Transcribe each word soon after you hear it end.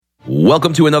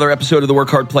Welcome to another episode of the Work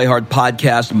Hard, Play Hard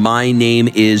podcast. My name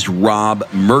is Rob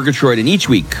Murgatroyd, and each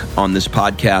week on this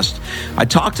podcast, I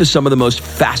talk to some of the most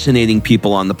fascinating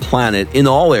people on the planet in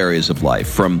all areas of life,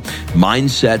 from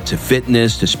mindset to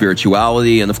fitness to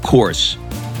spirituality and, of course,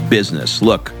 business.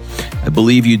 Look, I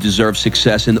believe you deserve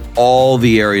success in all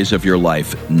the areas of your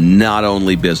life, not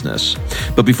only business.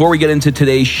 But before we get into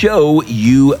today's show,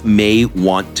 you may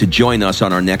want to join us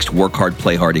on our next Work Hard,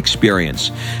 Play Hard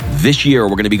experience. This year,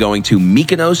 we're going to be going to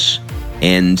Mykonos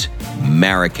and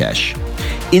Marrakesh.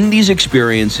 In these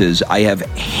experiences, I have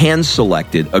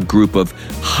hand-selected a group of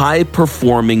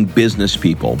high-performing business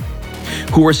people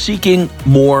who are seeking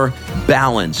more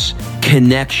balance,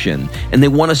 connection, and they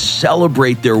want to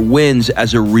celebrate their wins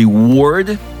as a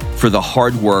reward for the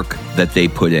hard work that they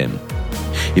put in.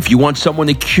 If you want someone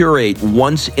to curate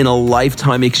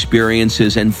once-in-a-lifetime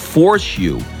experiences and force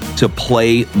you to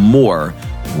play more,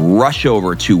 rush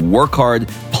over to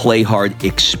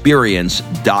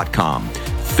workhardplayhardexperience.com.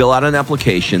 Fill out an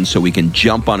application so we can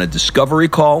jump on a discovery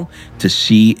call to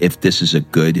see if this is a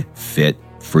good fit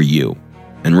for you.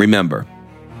 And remember,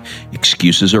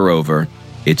 excuses are over.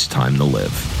 It's time to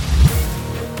live.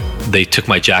 They took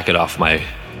my jacket off my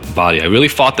body. I really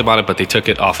fought them on it, but they took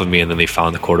it off of me, and then they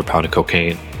found a quarter pound of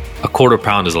cocaine. A quarter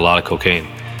pound is a lot of cocaine.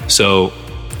 So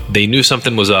they knew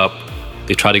something was up.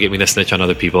 They tried to get me to snitch on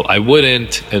other people. I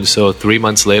wouldn't. And so 3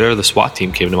 months later, the SWAT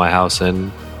team came to my house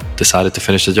and decided to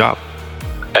finish the job.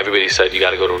 Everybody said, you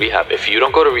got to go to rehab. If you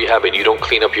don't go to rehab and you don't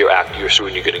clean up your act, you're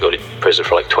screwed. You're going to go to prison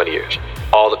for like 20 years.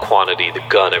 All the quantity, the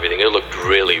gun, everything, it looked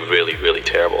really, really, really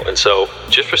terrible. And so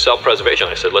just for self-preservation,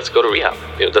 I said, let's go to rehab.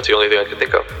 That's the only thing I could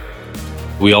think of.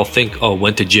 We all think, oh,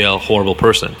 went to jail, horrible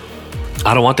person.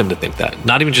 I don't want them to think that.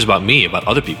 Not even just about me, about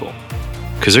other people.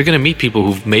 Because they're going to meet people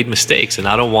who've made mistakes, and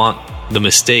I don't want the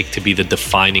mistake to be the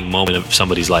defining moment of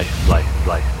somebody's life.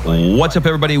 What's up,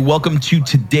 everybody? Welcome to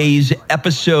today's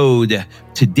episode.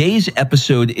 Today's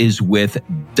episode is with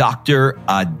Dr.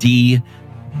 Adi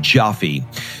Jaffe.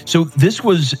 So this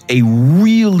was a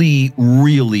really,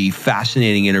 really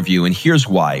fascinating interview, and here's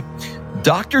why.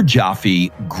 Dr.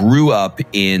 Jaffe grew up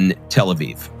in Tel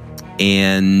Aviv,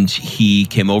 and he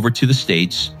came over to the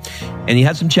States, and he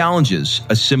had some challenges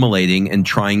assimilating and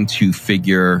trying to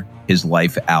figure his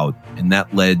life out. And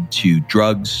that led to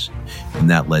drugs, and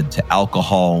that led to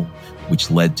alcohol,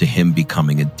 which led to him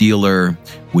becoming a dealer,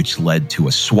 which led to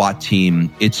a SWAT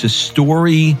team. It's a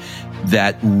story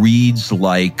that reads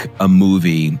like a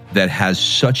movie that has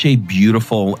such a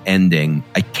beautiful ending.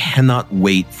 I cannot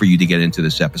wait for you to get into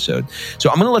this episode.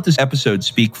 So I'm going to let this episode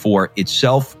speak for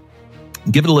itself.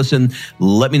 Give it a listen.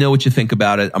 Let me know what you think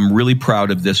about it. I'm really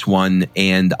proud of this one,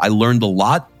 and I learned a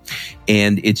lot.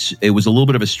 And it was a little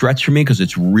bit of a stretch for me because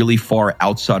it's really far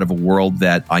outside of a world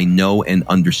that I know and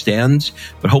understand.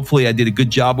 But hopefully I did a good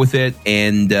job with it,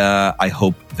 and I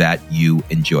hope that you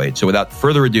enjoy it. So without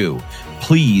further ado,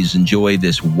 please enjoy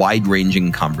this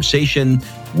wide-ranging conversation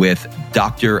with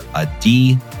Dr.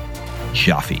 Adi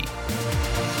Jaffe.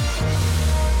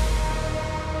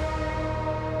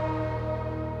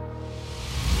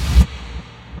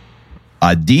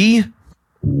 Adi,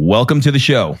 welcome to the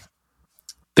show.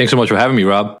 Thanks so much for having me,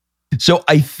 Rob. So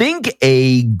I think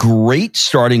a great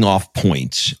starting off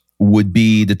point would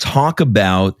be to talk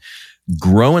about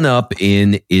growing up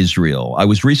in Israel. I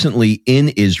was recently in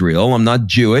Israel. I'm not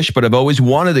Jewish, but I've always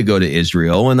wanted to go to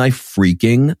Israel, and I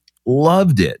freaking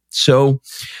loved it. So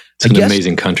it's an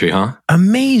amazing country, huh?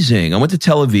 Amazing. I went to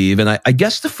Tel Aviv, and I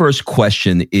guess the first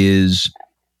question is,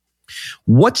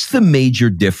 what's the major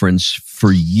difference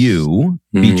for you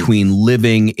between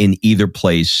living in either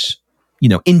place,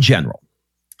 in general?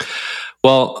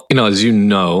 Well, as you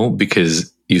know,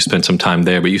 because you spent some time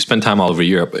there, but you spent time all over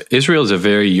Europe. Israel is a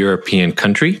very European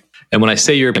country. And when I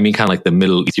say Europe, I mean kind of like the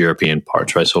Middle East European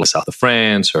parts, right? So like south of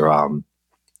France or,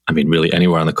 really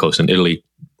anywhere on the coast in Italy.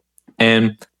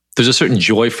 And there's a certain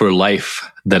joy for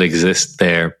life that exists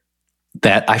there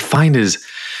that I find is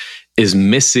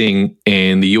missing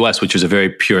in the US, which is a very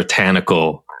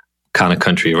puritanical kind of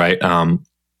country, right?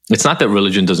 It's not that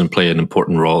religion doesn't play an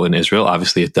important role in Israel.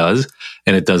 Obviously it does,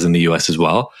 and it does in the US as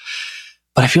well.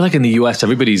 But I feel like in the US,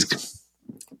 everybody's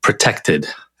protected.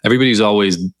 Everybody's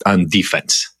always on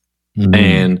defense.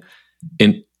 Mm-hmm.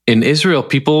 And in Israel,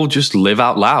 people just live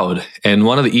out loud. And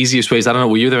one of the easiest ways, I don't know,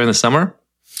 were you there in the summer?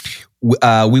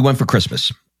 We went for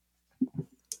Christmas.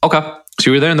 Okay. So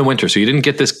you were there in the winter. So you didn't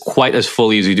get this quite as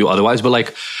fully as you do otherwise.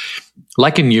 But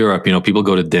like in Europe, people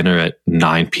go to dinner at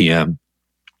 9 p.m.,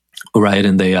 right?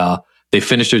 And they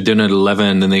finish their dinner at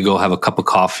 11, then they go have a cup of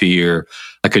coffee or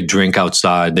like a drink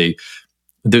outside.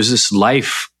 There's this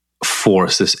life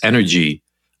force, this energy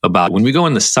about when we go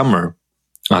in the summer,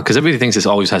 Because everybody thinks this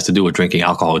always has to do with drinking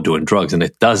alcohol or doing drugs, and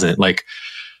it doesn't. Like,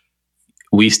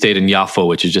 we stayed in Jaffe,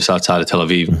 which is just outside of Tel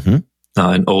Aviv,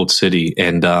 an old city.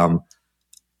 And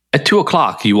at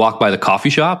 2:00, you walk by the coffee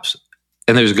shops,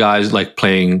 and there's guys like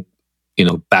playing,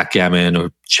 backgammon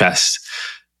or chess,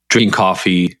 drinking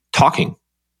coffee, talking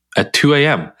at 2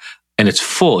 a.m. And it's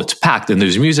full, it's packed, and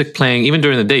there's music playing. Even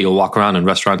during the day, you'll walk around in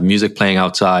restaurants, music playing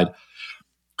outside.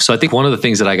 So I think one of the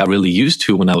things that I got really used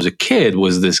to when I was a kid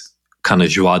was this kind of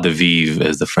joie de vivre,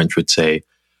 as the French would say.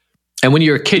 And when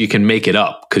you're a kid, you can make it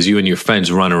up because you and your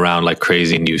friends run around like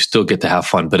crazy and you still get to have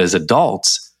fun. But as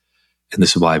adults, and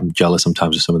this is why I'm jealous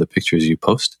sometimes of some of the pictures you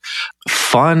post,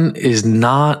 fun is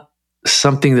not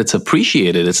something that's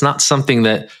appreciated. It's not something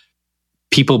that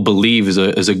people believe is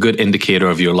a good indicator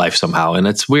of your life somehow. And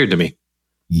it's weird to me.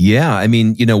 Yeah. I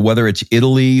mean, whether it's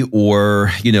Italy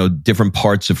or, different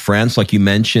parts of France, like you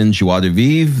mentioned, joie de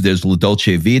vivre, there's La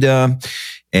Dolce Vita,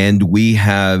 and we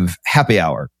have happy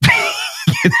hour.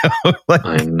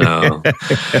 I know.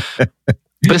 But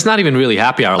it's not even really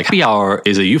happy hour. Like, happy hour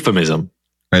is a euphemism.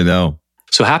 I know.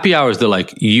 So happy hour is they're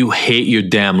like, you hate your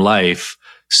damn life,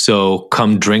 so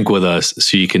come drink with us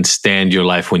so you can stand your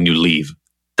life when you leave.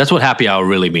 That's what happy hour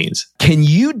really means. Can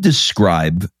you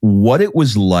describe what it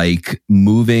was like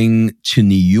moving to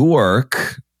New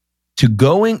York,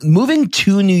 moving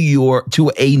to New York,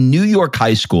 to a New York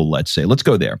high school, let's say, let's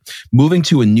go there, moving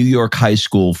to a New York high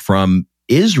school from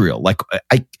Israel? Like,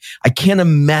 I can't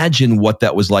imagine what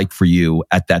that was like for you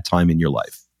at that time in your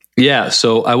life. Yeah.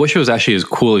 So I wish it was actually as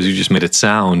cool as you just made it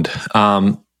sound.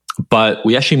 But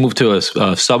we actually moved to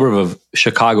a suburb of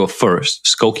Chicago first,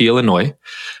 Skokie, Illinois,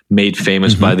 made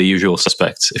famous by The Usual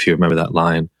Suspects, if you remember that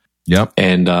line. Yep.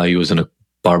 And he was in a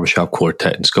barbershop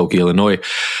quartet in Skokie, Illinois.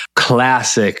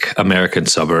 Classic American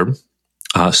suburb.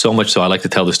 So much so I like to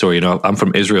tell the story. I'm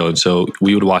from Israel, and so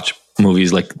we would watch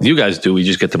movies like you guys do. We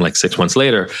just get them like 6 months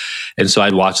later. And so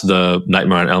I'd watch the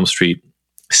Nightmare on Elm Street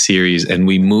series, and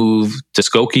we moved to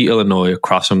Skokie, Illinois,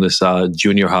 across from this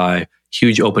junior high,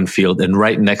 huge open field, and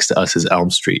right next to us is Elm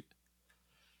Street.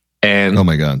 And oh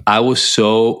my God, I was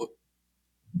so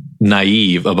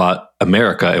naive about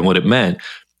America and what it meant.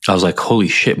 I was like, holy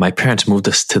shit, my parents moved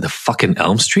us to the fucking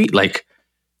Elm Street? Like,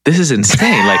 this is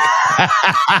insane. Like,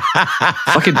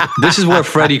 fucking, this is where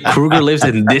Freddy Krueger lives,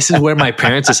 and this is where my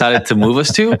parents decided to move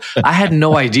us to? I had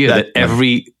no idea that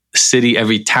every city,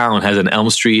 every town has an Elm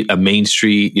Street, a Main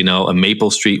Street, a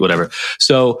Maple Street, whatever.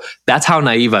 So that's how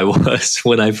naive I was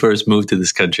when I first moved to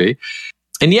this country.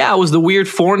 And yeah, I was the weird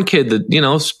foreign kid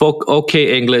that, spoke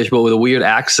okay English, but with a weird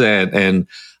accent. And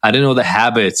I didn't know the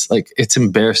habits. Like, it's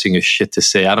embarrassing as shit to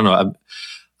say. I don't know.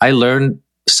 I learned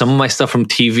some of my stuff from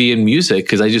TV and music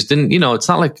because I just didn't, it's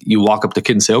not like you walk up to a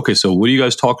kid and say, okay, so what do you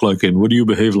guys talk like and what do you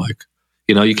behave like?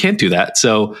 You can't do that.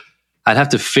 So I'd have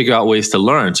to figure out ways to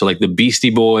learn. So like the Beastie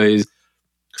Boys,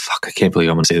 I can't believe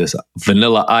I'm going to say this,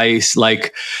 Vanilla Ice.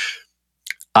 Like,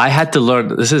 I had to learn.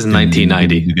 This is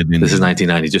 1990. This is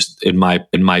 1990, just in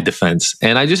my defense.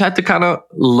 And I just had to kind of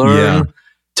learn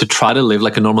to try to live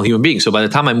like a normal human being. So by the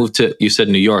time I moved to, you said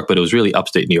New York, but it was really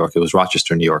upstate New York. It was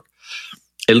Rochester, New York.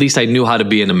 At least I knew how to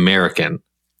be an American.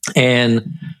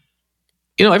 And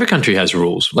every country has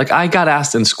rules. Like, I got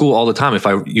asked in school all the time if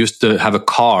I used to have a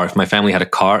car, if my family had a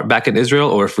car back in Israel,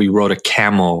 or if we rode a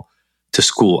camel to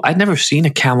school. I'd never seen a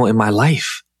camel in my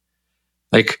life.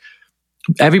 Like,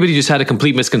 everybody just had a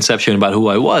complete misconception about who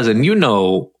I was. And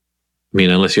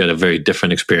unless you had a very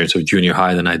different experience of junior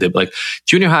high than I did, but like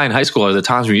junior high and high school are the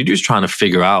times when you're just trying to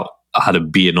figure out how to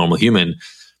be a normal human.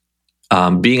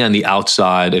 Being on the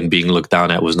outside and being looked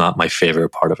down at was not my favorite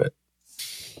part of it.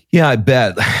 Yeah, I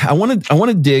bet. I want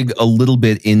to dig a little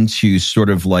bit into sort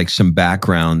of like some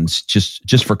backgrounds,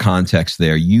 just for context.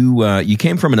 There, you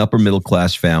came from an upper middle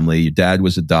class family. Your dad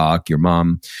was a doc. Your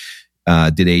mom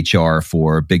did HR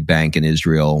for a big bank in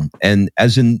Israel. And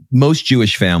as in most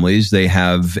Jewish families, they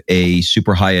have a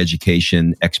super high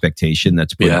education expectation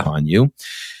that's put upon you.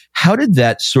 How did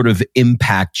that sort of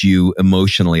impact you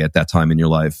emotionally at that time in your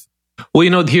life?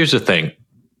 Well, here's the thing.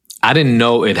 I didn't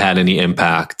know it had any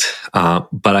impact,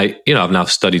 but I've now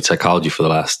studied psychology for the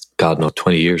last,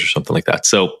 20 years or something like that.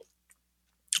 So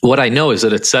what I know is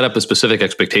that it set up a specific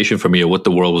expectation for me of what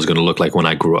the world was going to look like when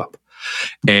I grew up.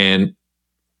 And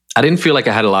I didn't feel like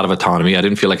I had a lot of autonomy. I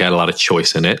didn't feel like I had a lot of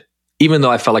choice in it, even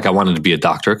though I felt like I wanted to be a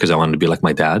doctor because I wanted to be like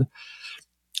my dad.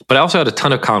 But I also had a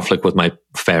ton of conflict with my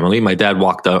family. My dad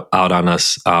walked out on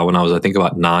us when I was, I think,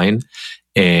 about 9,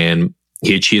 and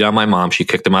he had cheated on my mom. She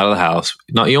kicked him out of the house.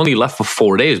 Now, he only left for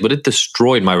 4 days, but it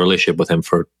destroyed my relationship with him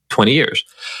for 20 years.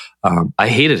 I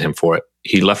hated him for it.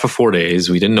 He left for 4 days.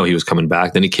 We didn't know he was coming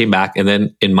back. Then he came back. And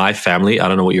then in my family, I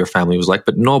don't know what your family was like,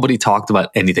 but nobody talked about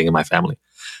anything in my family.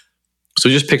 So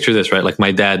just picture this, right? Like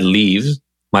my dad leaves.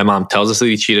 My mom tells us that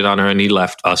he cheated on her and he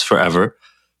left us forever.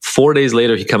 4 days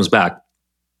later, he comes back.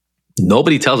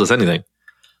 Nobody tells us anything.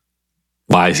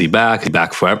 Why is he back? He's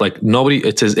back forever. Like nobody,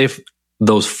 it's as if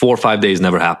those 4 or 5 days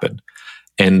never happened.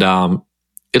 And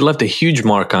it left a huge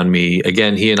mark on me.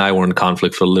 Again, he and I were in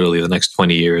conflict for literally the next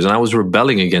 20 years. And I was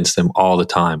rebelling against him all the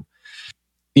time.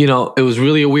 You know, it was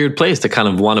really a weird place to kind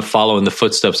of want to follow in the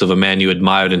footsteps of a man you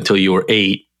admired until you were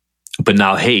 8, but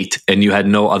now hate, and you had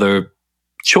no other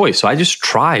choice. So I just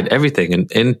tried everything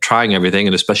and trying everything.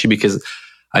 And especially because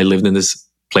I lived in this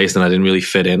place and I didn't really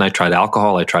fit in. I tried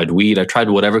alcohol, I tried weed, I tried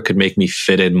whatever could make me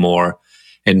fit in more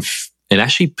and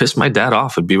actually piss my dad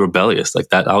off and be rebellious like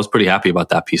that. I was pretty happy about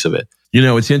that piece of it. You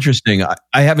know, it's interesting.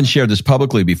 I haven't shared this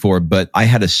publicly before, but I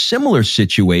had a similar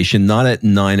situation, not at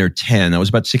 9 or 10. I was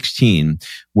about 16,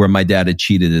 where my dad had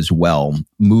cheated as well,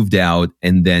 moved out,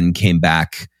 and then came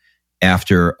back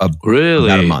after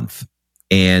about a month.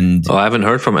 And I haven't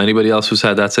heard from anybody else who's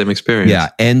had that same experience. Yeah,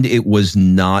 and it was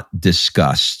not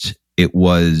discussed. It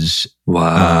was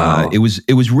wow. It was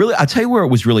really. I'll tell you where it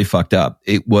was really fucked up.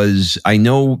 It was. I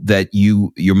know that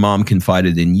your mom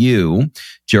confided in you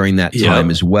during that time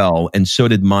as well, and so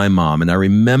did my mom. And I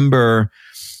remember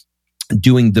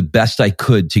doing the best I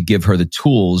could to give her the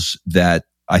tools that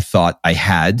I thought I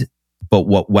had. But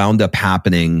what wound up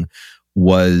happening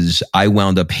was I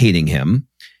wound up hating him,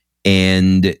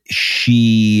 and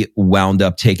she wound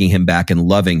up taking him back and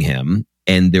loving him.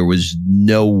 And there was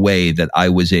no way that I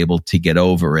was able to get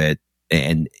over it.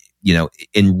 And, you know,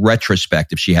 in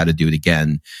retrospect, if she had to do it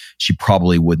again, she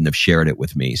probably wouldn't have shared it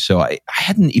with me. So I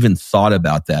hadn't even thought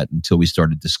about that until we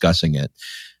started discussing it.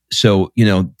 So, you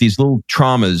know, these little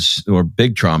traumas or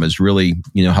big traumas really,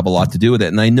 you know, have a lot to do with it.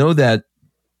 And I know that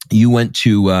you went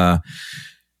to,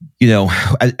 you know,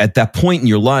 at that point in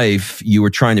your life, you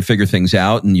were trying to figure things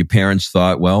out, and your parents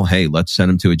thought, well, hey, let's send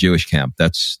him to a Jewish camp.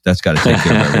 That's got to take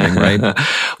care of everything, right?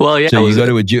 Well, yeah. So you go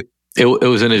to a it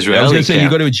was an Israeli camp. I was going to say, you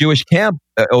go to a Jewish camp.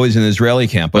 Oh, it's an Israeli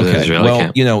camp. Okay.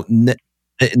 Well, you know,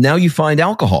 now you find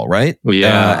alcohol, right?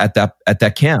 Yeah. At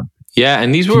that camp. Yeah.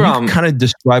 And these were... Can you kind of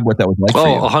describe what that was like for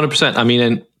you? 100%. I mean,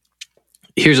 and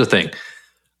here's the thing.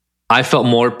 I felt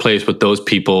more at place with those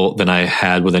people than I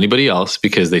had with anybody else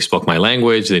because they spoke my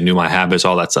language, they knew my habits,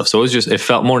 all that stuff. So it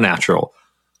felt more natural.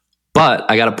 But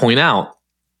I got to point out,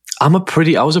 I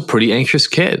was a pretty anxious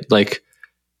kid. Like,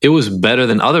 it was better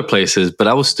than other places, but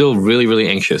I was still really, really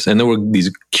anxious. And there were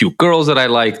these cute girls that I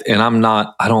liked, and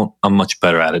I'm much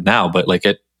better at it now. But like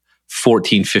at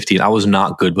 14, 15, I was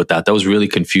not good with that. That was really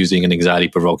confusing and anxiety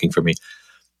provoking for me.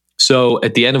 So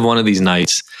at the end of one of these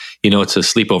nights, you know, it's a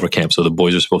sleepover camp. So the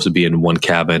boys are supposed to be in one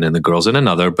cabin and the girls in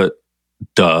another, but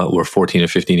we're 14 or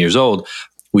 15 years old.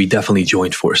 We definitely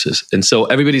joined forces. And so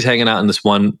everybody's hanging out in this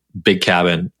one big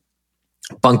cabin,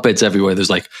 bunk beds everywhere. There's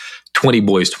like 20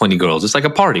 boys, 20 girls. It's like a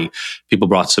party. People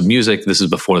brought some music. This is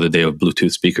before the day of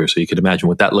Bluetooth speakers. So you can imagine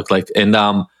what that looked like. And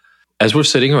as we're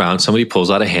sitting around, somebody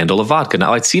pulls out a handle of vodka.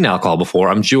 Now, I'd seen alcohol before.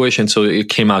 I'm Jewish. And so it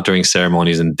came out during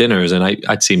ceremonies and dinners. And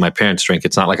I'd seen my parents drink.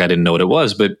 It's not like I didn't know what it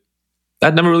was, but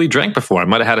I'd never really drank before. I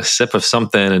might have had a sip of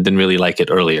something and didn't really like it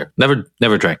earlier.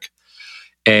 Never drank.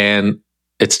 And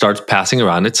it starts passing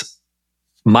around.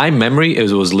 My memory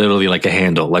was literally like a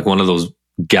handle, like one of those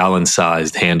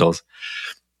gallon-sized handles.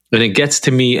 And it gets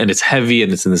to me and it's heavy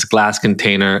and it's in this glass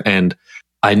container and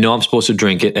I know I'm supposed to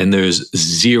drink it, and there's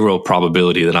zero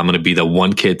probability that I'm going to be the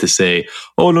one kid to say,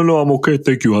 "Oh no, I'm okay,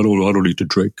 thank you. I don't need to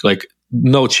drink." Like,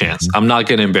 no chance. I'm not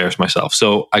going to embarrass myself.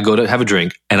 So I go to have a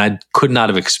drink, and I could not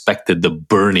have expected the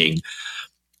burning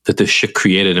that this shit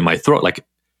created in my throat. Like,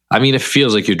 I mean, it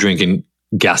feels like you're drinking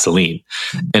gasoline,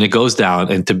 and it goes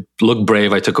down. And to look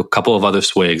brave, I took a couple of other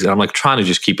swigs, and I'm like trying to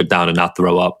just keep it down and not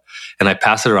throw up. And I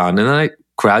pass it around, and then I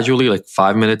gradually, like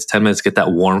 5 minutes, 10 minutes, get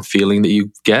that warm feeling that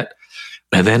you get.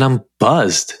 And then I'm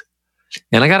buzzed.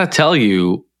 And I got to tell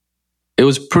you, it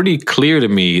was pretty clear to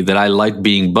me that I like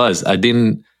being buzzed. I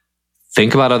didn't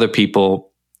think about other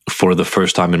people for the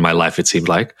first time in my life, it seemed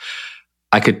like.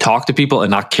 I could talk to people and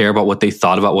not care about what they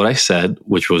thought about what I said,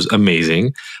 which was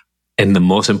amazing. And the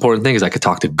most important thing is I could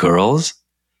talk to girls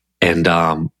and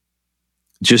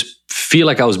just feel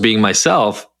like I was being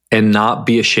myself and not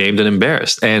be ashamed and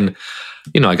embarrassed. And,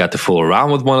 you know, I got to fool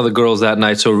around with one of the girls that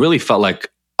night. So it really felt like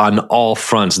on all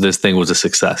fronts, this thing was a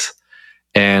success.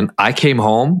 And I came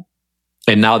home,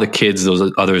 and now the kids,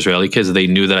 those other Israeli kids, they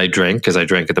knew that I drank because I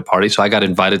drank at the party. So I got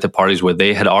invited to parties where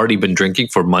they had already been drinking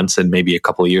for months and maybe a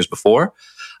couple of years before.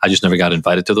 I just never got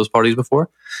invited to those parties before.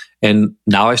 And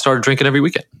now I started drinking every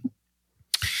weekend.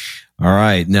 All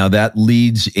right. Now that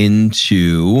leads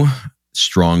into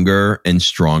stronger and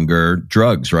stronger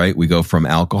drugs, right? We go from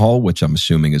alcohol, which I'm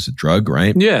assuming is a drug,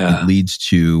 right? Yeah. It leads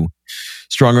to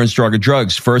stronger and stronger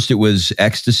drugs. First, it was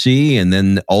ecstasy, and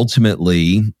then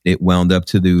ultimately it wound up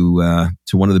to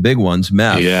one of the big ones,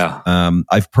 meth. Yeah.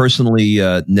 I've personally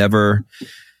never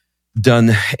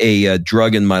done a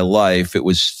drug in my life. It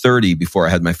was 30 before I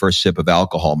had my first sip of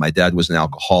alcohol. My dad was an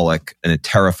alcoholic, and it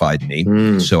terrified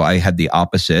me. So I had the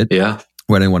opposite. Yeah.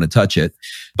 Where I didn't want to touch it.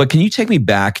 But can you take me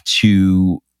back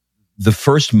to the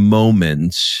first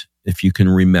moment, if you can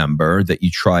remember, that you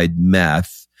tried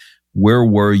meth? Where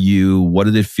were you? What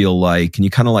did it feel like? Can you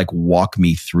kind of like walk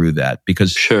me through that?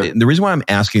 Because the reason why I'm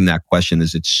asking that question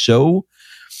is it's so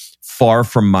far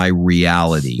from my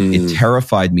reality. It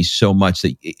terrified me so much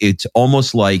that it's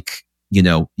almost like,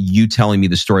 you telling me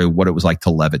the story of what it was like to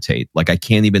levitate. Like I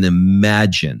can't even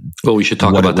imagine. Well, we should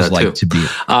talk about that like too. To be.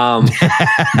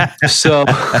 So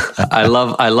I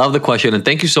love the question, and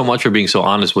thank you so much for being so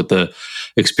honest with the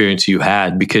experience you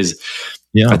had, because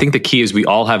I think the key is we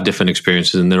all have different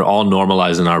experiences, and they're all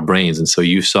normalized in our brains. And so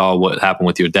you saw what happened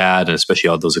with your dad, and especially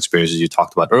all those experiences you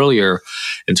talked about earlier.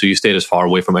 And so you stayed as far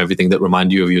away from everything that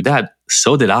reminded you of your dad.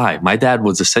 So did I. My dad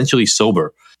was essentially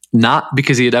sober, not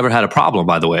because he had ever had a problem,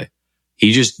 by the way.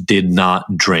 He just did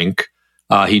not drink.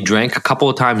 He drank a couple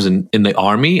of times in the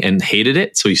army and hated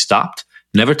it. So he stopped,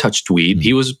 never touched weed.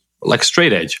 He was like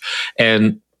straight edge.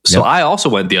 And so I also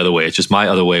went the other way. It's just my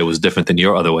other way was different than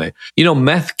your other way.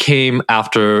 Meth came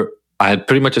after I had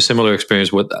pretty much a similar experience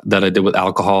that I did with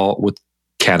alcohol, with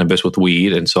cannabis, with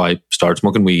weed. And so I started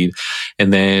smoking weed.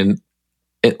 And then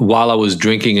while I was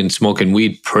drinking and smoking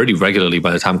weed pretty regularly,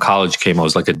 by the time college came, I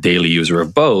was like a daily user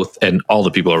of both. And all the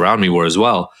people around me were as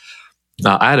well.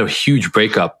 I had a huge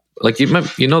breakup. Like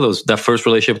that first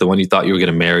relationship, the one you thought you were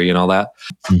going to marry and all that.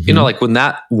 Like when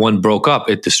that one broke up,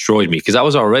 it destroyed me because I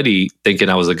was already thinking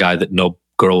I was a guy that no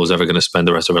girl was ever going to spend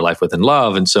the rest of her life with in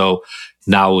love. And so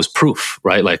now it was proof,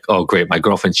 right? Like, oh great, my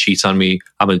girlfriend cheats on me.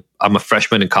 I'm a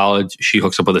freshman in college. She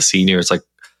hooks up with a senior. It's like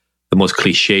the most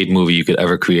cliched movie you could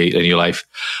ever create in your life.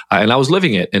 And I was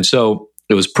living it. And so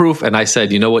it was proof. And I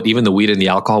said, you know what? Even the weed and the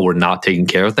alcohol were not taking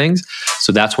care of things.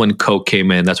 So that's when coke came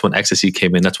in. That's when ecstasy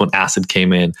came in. That's when acid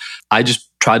came in. I just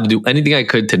tried to do anything I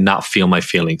could to not feel my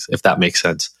feelings, if that makes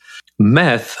sense.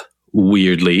 Meth,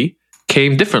 weirdly,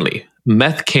 came differently.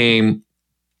 Meth came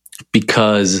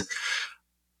because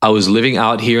I was living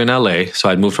out here in LA. So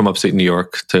I'd moved from upstate New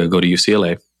York to go to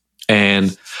UCLA.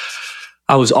 And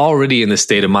I was already in the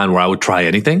state of mind where I would try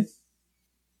anything.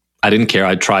 I didn't care.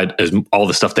 I tried all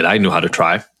the stuff that I knew how to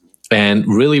try and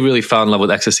really, really fell in love with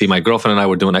ecstasy. My girlfriend and I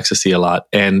were doing ecstasy a lot,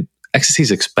 and ecstasy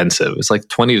is expensive. It's like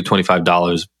 $20 to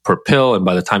 $25 per pill. And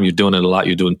by the time you're doing it a lot,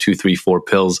 you're doing 2, 3, 4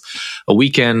 pills a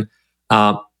weekend.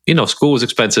 School was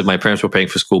expensive. My parents were paying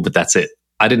for school, but that's it.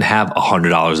 I didn't have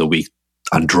 $100 a week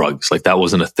on drugs. Like that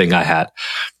wasn't a thing I had.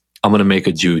 I'm going to make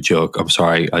a Jew joke. I'm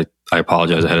sorry. I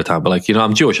apologize ahead of time, but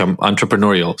I'm Jewish. I'm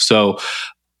entrepreneurial. So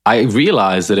I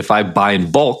realized that if I buy in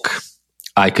bulk,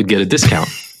 I could get a discount.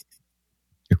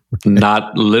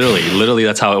 Not literally,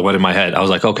 that's how it went in my head. I was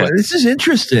like, okay. Well, this is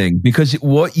interesting because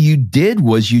what you did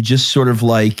was you just sort of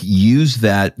like use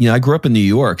that. I grew up in New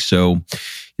York, so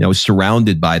I was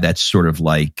surrounded by that sort of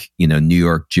like, New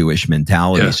York Jewish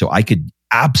mentality. Yeah. So I could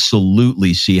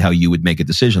absolutely see how you would make a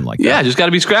decision like that. Yeah, just got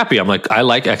to be scrappy. I'm like, I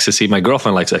like ecstasy. My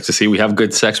girlfriend likes ecstasy. We have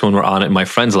good sex when we're on it. My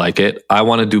friends like it. I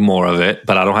want to do more of it,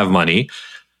 but I don't have money.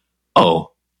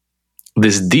 Oh,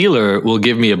 this dealer will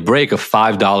give me a break of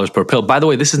 $5 per pill. By the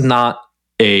way, this is not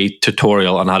a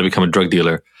tutorial on how to become a drug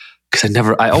dealer because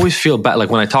I always feel bad. Like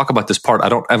when I talk about this part, I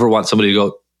don't ever want somebody to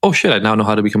go, oh shit, I now know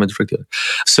how to become a drug dealer.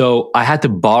 So I had to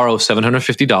borrow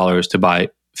 $750 to buy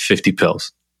 50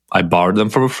 pills. I borrowed them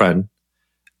from a friend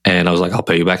and I was like, I'll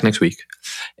pay you back next week.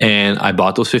 And I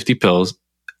bought those 50 pills.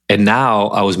 And now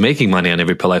I was making money on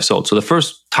every pill I sold. So the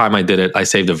first time I did it, I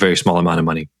saved a very small amount of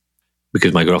money,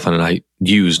 because my girlfriend and I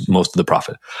used most of the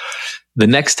profit. The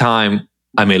next time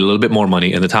I made a little bit more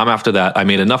money. And the time after that, I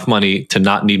made enough money to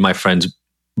not need my friend's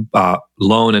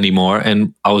loan anymore.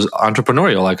 And I was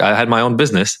entrepreneurial. Like I had my own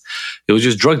business. It was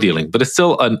just drug dealing, but it's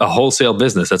still a wholesale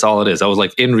business. That's all it is. I was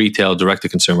like in retail, direct to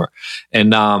consumer.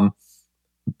 And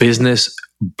business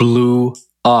blew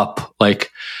up.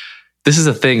 Like this is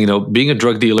a thing, being a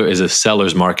drug dealer is a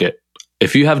seller's market.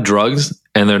 If you have drugs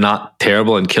and they're not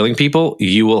terrible and killing people,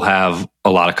 you will have a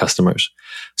lot of customers.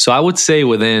 So I would say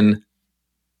within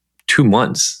 2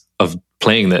 months of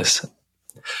playing this,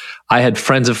 I had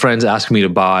friends of friends asking me to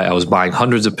buy. I was buying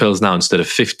hundreds of pills now instead of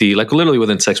 50. Like literally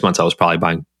within 6 months, I was probably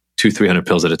buying 300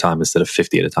 pills at a time instead of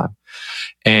 50 at a time.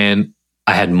 And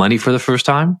I had money for the first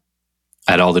time.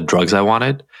 I had all the drugs I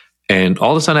wanted. And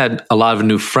all of a sudden I had a lot of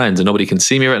new friends, and nobody can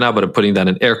see me right now, but I'm putting that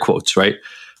in air quotes, right?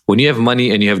 When you have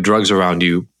money and you have drugs around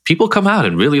you, people come out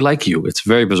and really like you. It's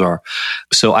very bizarre.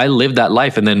 So I lived that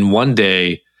life. And then one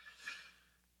day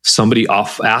somebody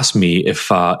asked me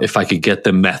if I could get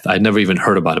them meth. I'd never even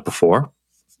heard about it before.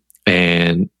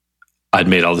 And I'd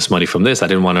made all this money from this. I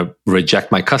didn't want to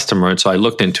reject my customer. And so I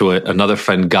looked into it. Another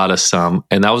friend got us some.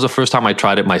 And that was the first time I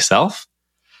tried it myself.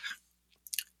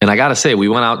 And I got to say, we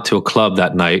went out to a club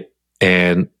that night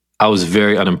and I was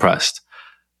very unimpressed.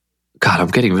 God, I'm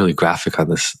getting really graphic on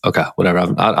this. Okay,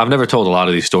 whatever. I've never told a lot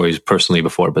of these stories personally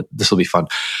before, but this will be fun.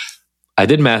 I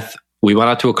did meth. We went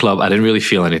out to a club. I didn't really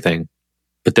feel anything.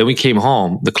 But then we came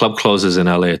home. The club closes in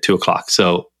LA at 2:00.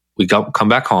 So we come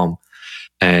back home.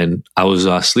 And I was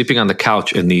sleeping on the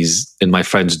couch in my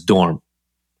friend's dorm.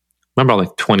 Remember, I'm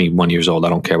like 21 years old. I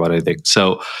don't care about anything.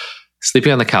 So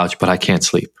sleeping on the couch, but I can't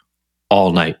sleep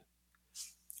all night.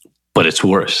 But it's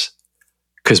worse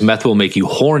because meth will make you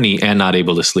horny and not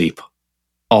able to sleep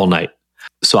all night.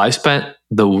 So I spent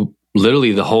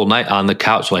literally the whole night on the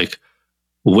couch, like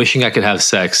wishing I could have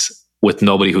sex with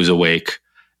nobody who's awake.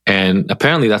 And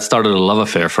apparently that started a love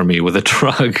affair for me with a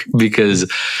drug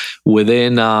because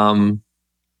within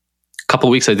couple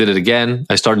of weeks, I did it again.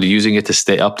 I started using it to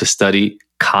stay up to study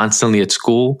constantly at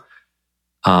school.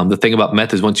 The thing about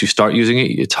meth is once you start using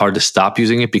it, it's hard to stop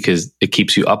using it because it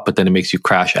keeps you up, but then it makes you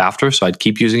crash after. So I'd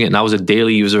keep using it. And I was a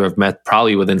daily user of meth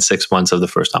probably within 6 months of the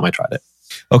first time I tried it.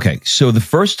 Okay. So the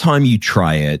first time you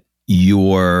try it,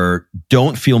 you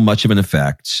don't feel much of an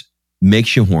effect,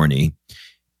 makes you horny.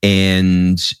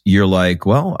 And you're like,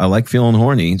 well, I like feeling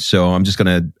horny. So I'm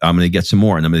going to get some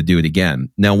more and I'm going to do it again.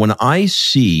 Now, I'm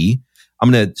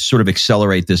going to sort of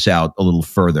accelerate this out a little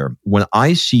further. When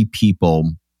I see people,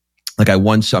 like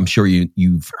I'm sure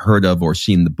you've heard of or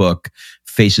seen the book,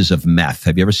 Faces of Meth.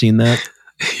 Have you ever seen that?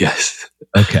 Yes.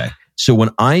 Okay. So when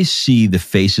I see the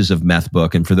Faces of Meth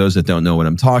book, and for those that don't know what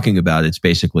I'm talking about, it's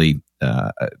basically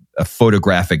a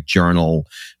photographic journal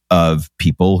of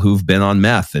people who've been on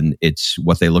meth, and it's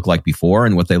what they look like before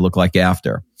and what they look like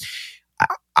after.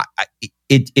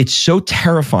 It's so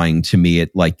terrifying to me.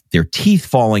 It like their teeth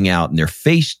falling out and their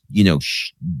face,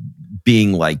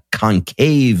 being like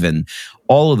concave and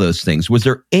all of those things. Was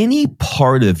there any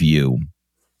part of you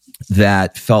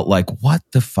that felt like, what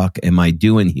the fuck am I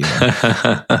doing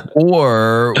here?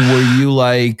 Or were you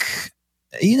like,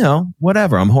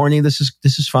 whatever, I'm horny. This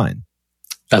is fine.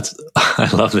 I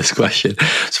love this question.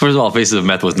 So first of all, Faces of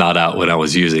Meth was not out when I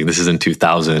was using. This is in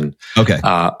 2000. Okay.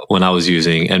 When I was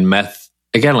using, and meth,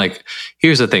 again, like,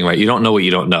 here's the thing, right? You don't know what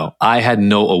you don't know. I had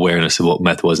no awareness of what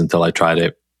meth was until I tried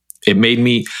it.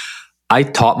 I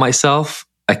taught myself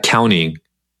accounting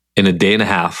in a day and a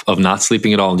half of not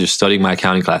sleeping at all and just studying my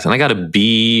accounting class. And I got a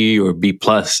B or B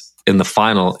plus in the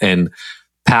final and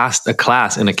passed a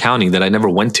class in accounting that I never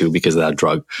went to because of that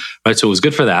drug, right? So it was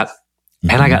good for that.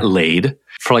 Mm-hmm. And I got laid.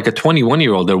 For like a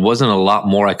 21-year-old, there wasn't a lot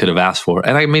more I could have asked for.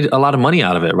 And I made a lot of money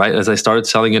out of it, right? As I started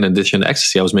selling in addition to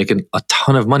ecstasy, I was making a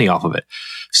ton of money off of it.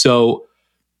 So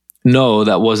no,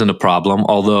 that wasn't a problem.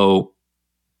 Although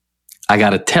I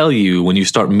got to tell you, when you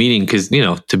start meeting, because,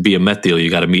 to be a meth dealer,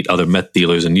 you got to meet other meth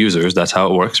dealers and users. That's how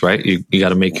it works, right? You got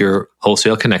to make your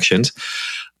wholesale connections.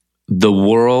 The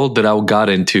world that I got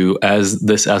into as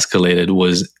this escalated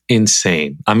was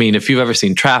insane. I mean, if you've ever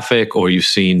seen Traffic or you've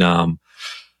seen,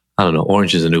 I don't know,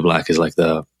 Orange is the New Black is like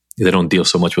they don't deal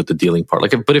so much with the dealing part.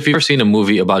 But if you've ever seen a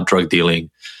movie about drug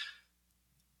dealing,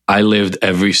 I lived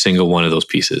every single one of those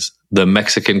pieces. The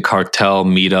Mexican cartel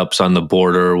meetups on the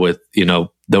border with,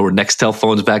 there were Nextel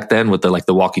phones back then with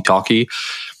the walkie-talkie,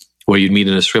 where you'd meet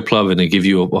in a strip club and they give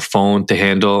you a phone to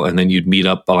handle, and then you'd meet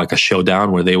up on like a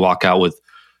showdown where they walk out with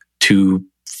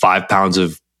 5 pounds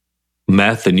of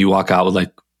meth and you walk out with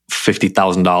like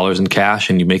 $50,000 in cash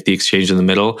and you make the exchange in the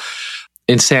middle.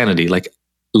 Insanity,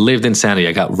 lived insanity.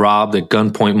 I got robbed at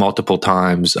gunpoint multiple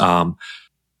times.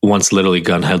 Once literally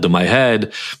gun held to my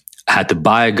head, had to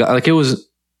buy a gun. It was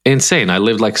insane. I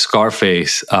lived like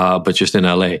Scarface, but just in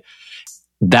LA.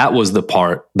 That was the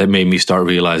part that made me start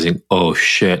realizing, oh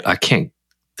shit,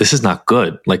 this is not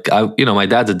good. My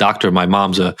dad's a doctor. My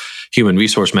mom's a human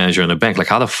resource manager in a bank.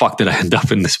 How the fuck did I end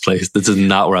up in this place? This is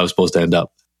not where I was supposed to end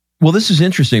up. Well, this is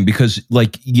interesting because,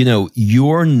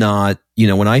 you're not,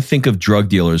 when I think of drug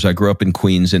dealers, I grew up in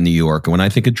Queens in New York. And when I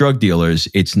think of drug dealers,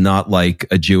 it's not like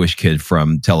a Jewish kid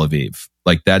from Tel Aviv.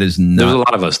 That is not. There's a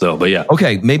lot of us though, but yeah.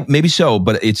 Okay, maybe so,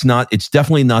 but it's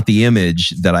definitely not the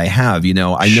image that I have. I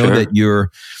know that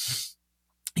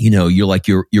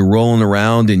you're rolling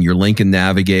around in your Lincoln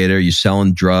Navigator, you're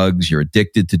selling drugs, you're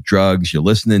addicted to drugs, you're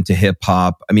listening to hip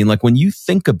hop. I mean, like when you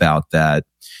think about that,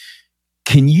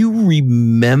 can you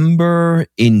remember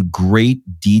in great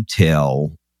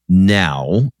detail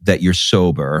now that you're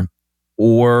sober,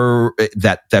 or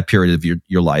that period of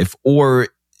your life, or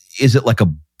is it like a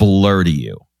blur to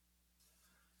you?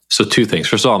 So two things.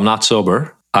 First of all, I'm not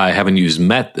sober. I haven't used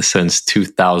meth since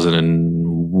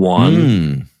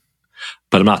 2001,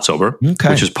 but I'm not sober,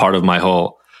 which is part of my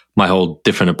whole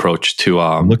different approach to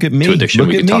look at me, to addiction.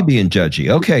 Look at me being judgy.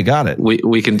 Okay, got it.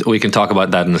 We can talk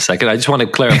about that in a second. I just want to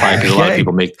clarify because a lot of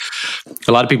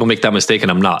people make that mistake,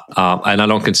 and I'm not. And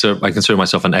I consider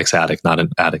myself an ex-addict, not an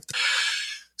addict.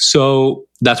 So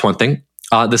that's one thing.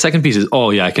 The second piece is,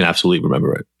 I can absolutely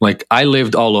remember it. Like I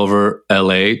lived all over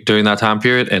LA during that time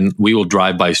period, and we will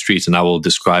drive by streets and I will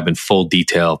describe in full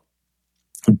detail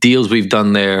deals we've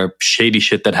done there, shady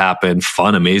shit that happened,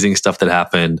 fun, amazing stuff that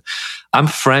happened. I'm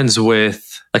friends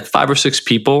with like 5 or 6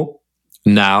 people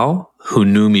now who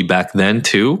knew me back then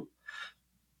too.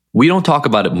 We don't talk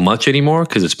about it much anymore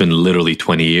because it's been literally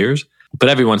 20 years. But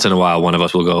every once in a while, one of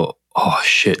us will go, "Oh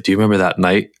shit, do you remember that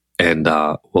night?" And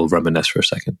we'll reminisce for a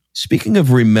second. Speaking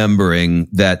of remembering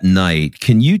that night,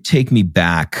 can you take me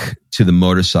back to the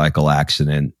motorcycle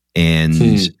accident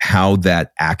and how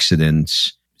that accident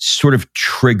sort of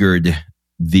triggered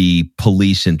the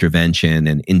police intervention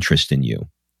and interest in you?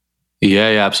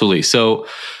 Yeah, absolutely. So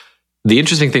the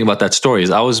interesting thing about that story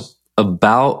is I was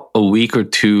about a week or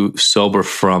 2 sober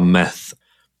from meth.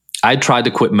 I tried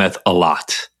to quit meth a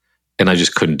lot and I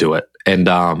just couldn't do it. And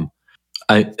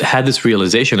I had this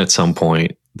realization at some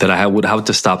point that I would have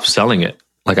to stop selling it.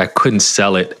 Like I couldn't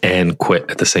sell it and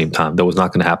quit at the same time. That was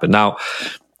not going to happen. Now,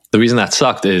 the reason that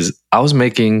sucked is I was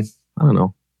making, I don't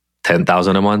know,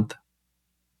 $10,000 a month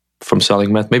from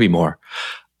selling meth, maybe more.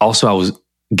 Also, I was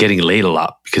getting laid a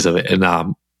lot because of it. And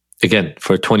again,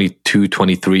 for a 22,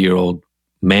 23-year-old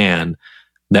man,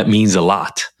 that means a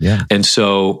lot. Yeah. And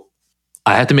so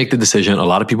I had to make the decision. A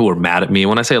lot of people were mad at me.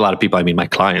 When I say a lot of people, I mean my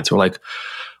clients were like,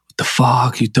 "What the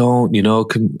fuck? You don't,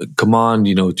 come on,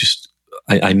 just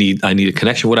I need a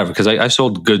connection, whatever." Because I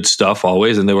sold good stuff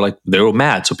always, and they were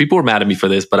mad. So people were mad at me for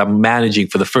this, but I'm managing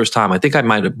for the first time. I think I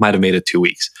might have made it 2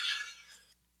 weeks,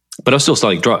 but I was still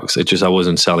selling drugs. It's just I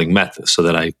wasn't selling meth so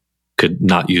that I could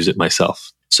not use it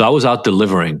myself. So I was out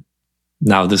delivering.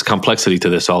 Now there's complexity to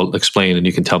this. I'll explain, and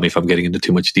you can tell me if I'm getting into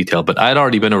too much detail. But I had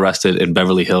already been arrested in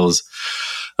Beverly Hills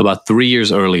about 3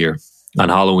 years earlier on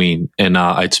Halloween, and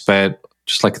I'd spent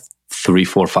just like 3,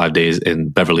 4, 5 days in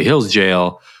Beverly Hills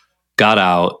jail, got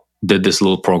out, did this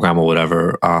little program or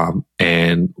whatever,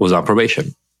 and was on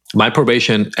probation. My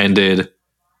probation ended,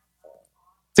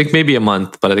 I think maybe a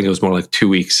month, but I think it was more like 2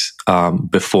 weeks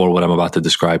before what I'm about to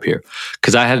describe here.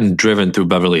 Because I hadn't driven through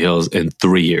Beverly Hills in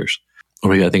 3 years. Or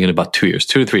maybe I think in about 2 years,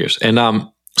 2 to 3 years. And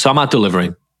so I'm out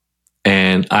delivering.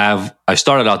 And I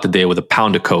started out the day with a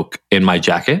pound of Coke in my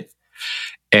jacket.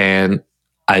 And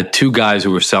I had 2 guys who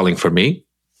were selling for me.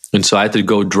 And so I had to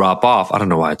go drop off. I don't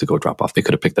know why I had to go drop off. They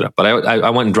could have picked it up. But I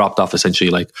went and dropped off essentially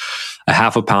like a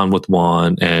half a pound with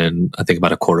one and I think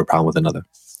about a quarter pound with another.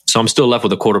 So I'm still left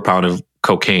with a quarter pound of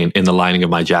cocaine in the lining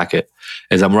of my jacket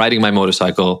as I'm riding my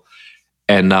motorcycle.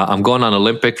 And I'm going on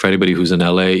Olympic. For anybody who's in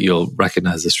LA, you'll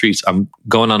recognize the streets. I'm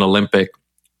going on Olympic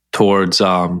towards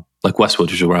like Westwood,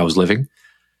 which is where I was living.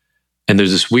 And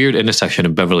there's this weird intersection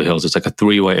in Beverly Hills. It's like a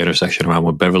 3-way intersection around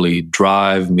where Beverly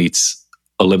Drive meets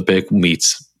Olympic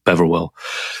meets Beverwell.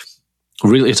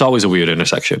 Really, it's always a weird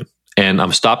intersection. And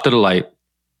I'm stopped at a light,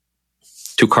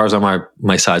 2 cars on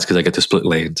my sides because I get to split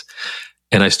lanes.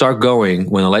 And I start going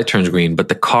when the light turns green, but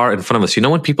the car in front of us,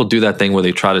 when people do that thing where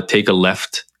they try to take a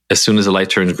left as soon as the light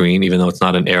turns green, even though it's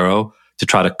not an arrow, to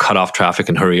try to cut off traffic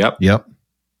and hurry up? Yep.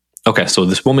 Okay, so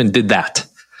this woman did that.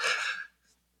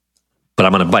 But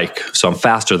I'm on a bike, so I'm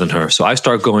faster than her. So I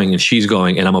start going and she's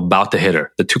going and I'm about to hit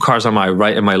her. The 2 cars on my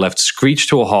right and my left screech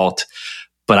to a halt,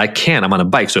 but I can't. I'm on a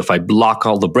bike. So if I block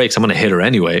all the brakes, I'm going to hit her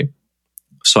anyway.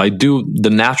 So I do the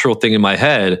natural thing in my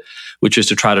head, which is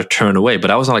to try to turn away.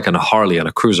 But I was on a Harley, on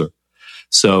a cruiser.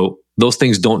 So those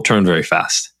things don't turn very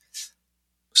fast.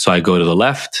 So I go to the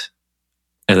left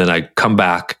and then I come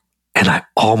back and I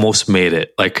almost made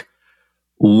it. Like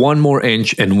 1 more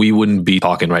inch and we wouldn't be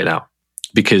talking right now.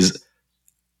 Because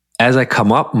as I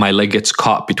come up, my leg gets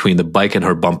caught between the bike and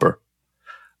her bumper.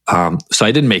 So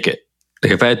I didn't make it.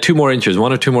 Like if I had 2 more inches,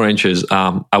 1 or 2 more inches,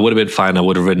 I would have been fine. I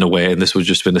would have ridden away. And this would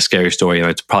just been a scary story. And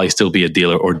I'd probably still be a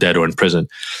dealer or dead or in prison.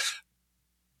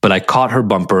 But I caught her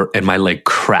bumper and my leg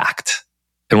cracked.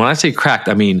 And when I say cracked,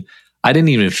 I mean, I didn't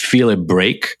even feel it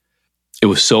break. It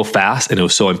was so fast and it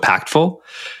was so impactful.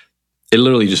 it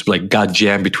literally just like got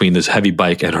jammed between this heavy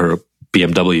bike and her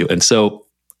BMW. And so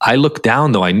I looked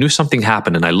down, though. I knew something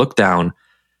happened, and I looked down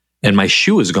and my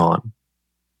shoe is gone. I'm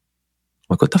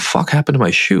like, what the fuck happened to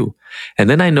my shoe? And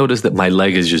then I noticed that my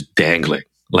leg is just dangling.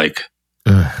 Like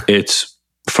it's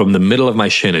from the middle of my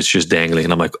shin, it's just dangling.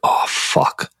 And I'm like, oh,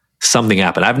 fuck. Something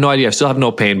happened. I have no idea. I still have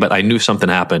no pain, but I knew something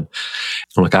happened.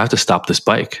 I'm like, I have to stop this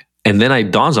bike. And then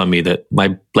it dawns on me that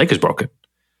my leg is broken.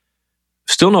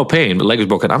 Still no pain, but leg is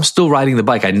broken. I'm still riding the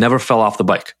bike. I never fell off the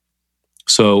bike.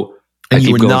 So and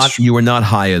you were not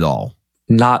high at all.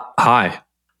 Not high.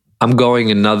 I'm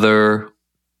going another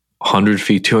 100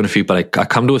 feet, 200 feet, but I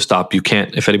come to a stop. You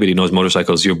can't, if anybody knows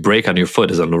motorcycles, your brake on your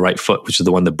foot is on the right foot, which is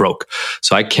the one that broke.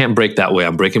 So I can't brake that way.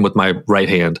 I'm braking with my right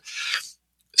hand.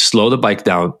 Slow the bike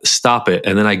down, stop it,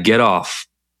 and then I get off.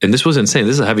 And this was insane.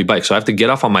 This is a heavy bike. So I have to get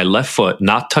off on my left foot,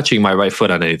 not touching my right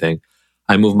foot on anything.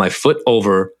 I move my foot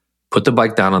over, put the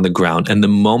bike down on the ground. And the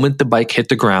moment the bike hit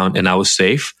the ground and I was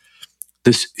safe,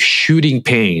 this shooting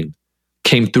pain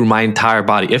came through my entire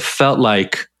body. It felt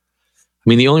like,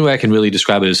 the only way I can really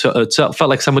describe it is it felt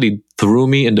like somebody threw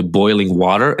me into boiling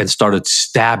water and started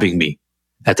stabbing me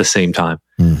at the same time.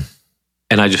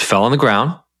 And I just fell on the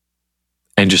ground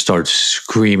and just started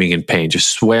screaming in pain, just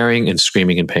swearing and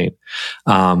screaming in pain.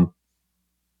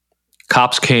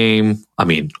 Cops came.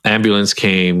 Ambulance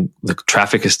came. The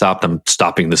traffic is stopped. I'm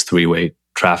stopping this 3-way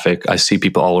traffic. I see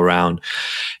people all around.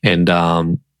 And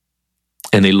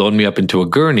they load me up into a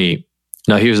gurney.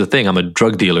 Now, here's the thing. I'm a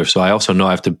drug dealer, so I also know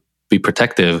I have to be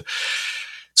protective.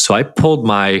 So I pulled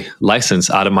my license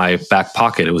out of my back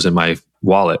pocket. It was in my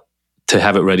wallet to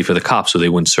have it ready for the cops so they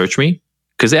wouldn't search me.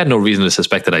 Because they had no reason to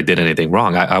suspect that I did anything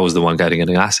wrong. I was the one getting in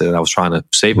an accident. I was trying to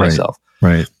save myself.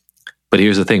 Right. But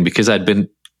here's the thing. Because I'd been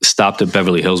stopped at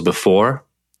Beverly Hills before,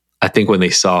 I think when they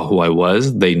saw who I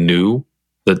was, they knew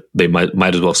that they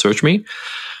might as well search me.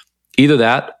 Either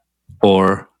that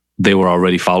or they were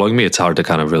already following me. It's hard to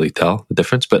kind of really tell the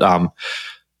difference. But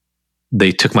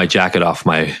they took my jacket off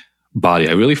my body.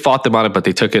 I really fought them on it, but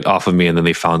they took it off of me, and then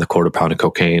they found the 1/4 pound of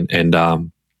cocaine. And a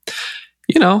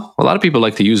lot of people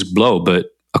like to use blow, but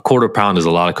a 1/4 pound is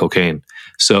a lot of cocaine.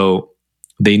 So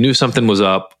they knew something was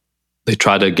up. They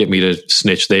tried to get me to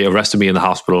snitch. They arrested me in the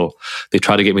hospital. They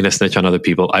tried to get me to snitch on other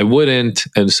people. I wouldn't.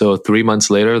 And so 3 months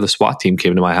later, the SWAT team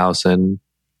came to my house and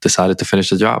decided to finish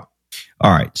the job.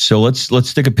 All right. So let's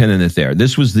stick a pin in it there.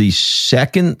 This was the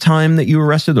second time that you were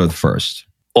arrested, or the first?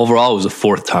 Overall, it was the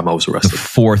 4th time I was arrested. The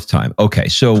 4th time. Okay.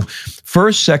 So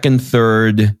first, second,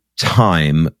 third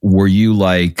time, were you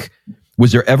like...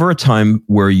 Was there ever a time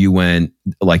where you went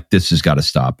like, this has got to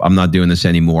stop, I'm not doing this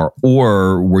anymore?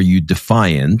 Or were you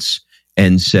defiant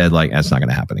and said like, that's not going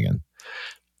to happen again?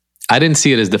 I didn't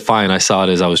see it as defiant. I saw it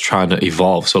as I was trying to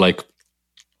evolve. So like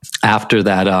after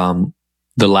that,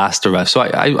 the last arrest, so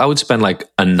I would spend like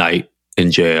a night in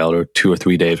jail or 2 or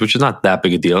 3 days, which is not that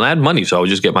big a deal. And I had money, so I would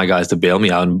just get my guys to bail me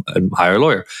out and hire a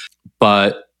lawyer.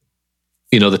 But,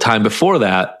 the time before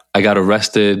that, I got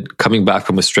arrested coming back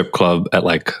from a strip club at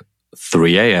like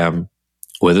 3 a.m.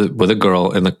 with a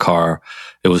girl in the car.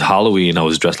 It was Halloween. I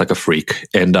was dressed like a freak.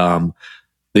 And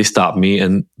they stopped me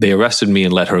and they arrested me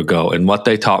and let her go. And what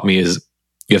they taught me is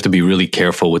you have to be really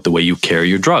careful with the way you carry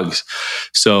your drugs.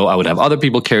 So I would have other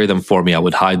people carry them for me. I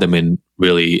would hide them in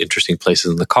really interesting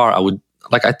places in the car.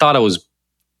 I thought I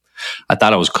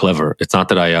was clever. It's not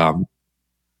that I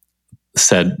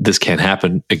said this can't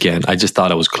happen again. I just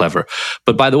thought I was clever.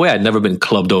 But by the way, I'd never been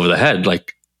clubbed over the head.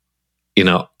 Like,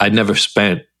 I'd never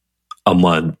spent a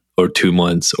month or 2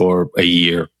 months or a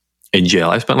year in jail.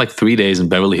 I spent like 3 days in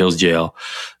Beverly Hills jail.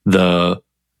 The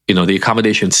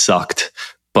accommodation sucked,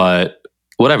 but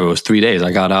whatever, it was 3 days.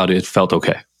 I got out. It felt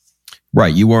okay.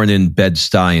 Right. You weren't in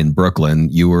Bed-Stuy in Brooklyn.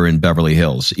 You were in Beverly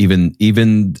Hills.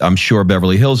 Even I'm sure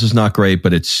Beverly Hills is not great,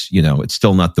 but it's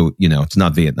still not it's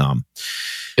not Vietnam.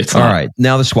 It's all not. right.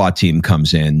 Now the SWAT team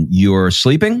comes in. You're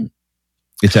sleeping?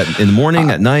 It's in the morning,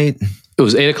 at night? It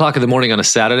was 8:00 in the morning on a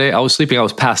Saturday. I was sleeping. I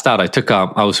was passed out.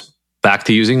 I was back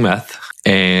to using meth.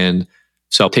 And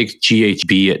so I'll take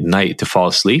GHB at night to fall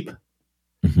asleep.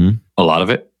 Mm-hmm. A lot of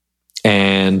it.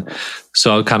 And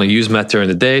so I'll kind of use meth during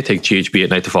the day, take GHB at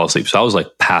night to fall asleep. So I was like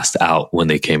passed out when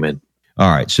they came in.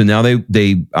 All right. So now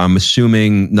they I'm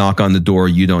assuming knock on the door.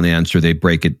 You don't answer. They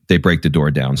break the door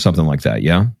down. Something like that.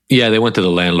 Yeah. Yeah. They went to the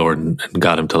landlord and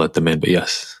got him to let them in. But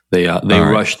yes, they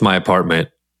rushed my apartment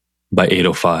by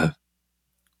 8:05.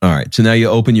 All right. So now you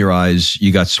open your eyes.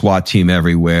 You got SWAT team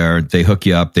everywhere. They hook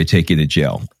you up. They take you to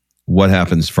jail. What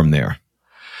happens from there?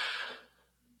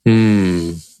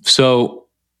 So,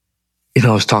 I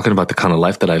was talking about the kind of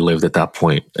life that I lived at that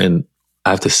point. And I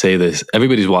have to say this.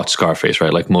 Everybody's watched Scarface,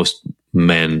 right? Like most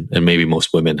men and maybe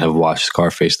most women have watched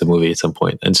Scarface, the movie, at some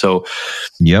point. And so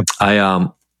Yep. I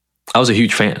was a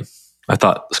huge fan. I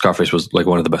thought Scarface was like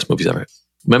one of the best movies ever.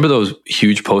 Remember those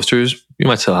huge posters? You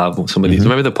might still have some of these.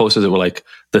 Remember the posters that were like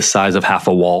the size of half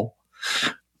a wall?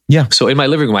 Yeah. So in my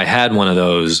living room, I had one of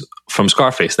those from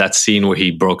Scarface. That scene where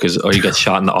he he got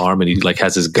shot in the arm and he like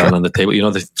has his gun on the table. You know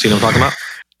the scene I'm talking about?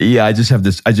 Yeah, I just have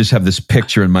this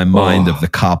picture in my mind of the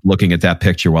cop looking at that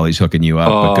picture while he's hooking you up.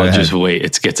 But go ahead. Just wait.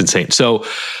 It gets insane. So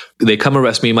they come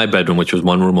arrest me in my bedroom, which was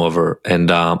one room over.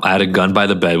 And I had a gun by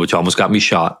the bed, which almost got me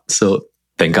shot. So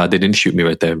thank God they didn't shoot me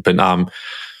right there. But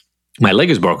my leg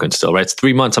is broken still, right? It's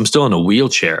 3 months. I'm still in a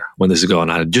wheelchair when this is going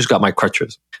on. I just got my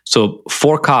crutches. So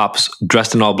 4 cops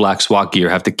dressed in all black SWAT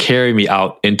gear have to carry me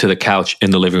out into the couch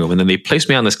in the living room. And then they place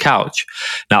me on this couch.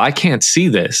 Now I can't see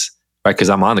this, right?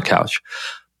 Because I'm on the couch.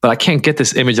 But I can't get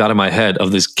this image out of my head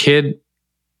of this kid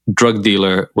drug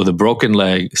dealer with a broken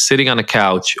leg sitting on a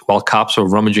couch while cops are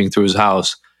rummaging through his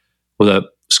house with a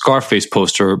Scarface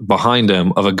poster behind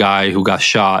him of a guy who got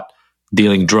shot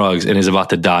dealing drugs and is about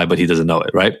to die, but he doesn't know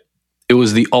it, right? It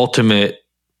was the ultimate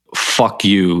fuck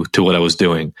you to what I was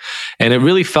doing. And it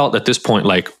really felt at this point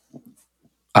like,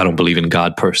 I don't believe in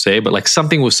God per se, but like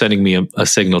something was sending me a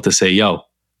signal to say, yo,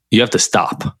 you have to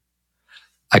stop.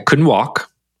 I couldn't walk.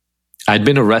 I'd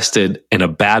been arrested in a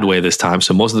bad way this time.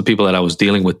 So most of the people that I was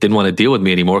dealing with didn't want to deal with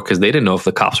me anymore because they didn't know if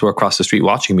the cops were across the street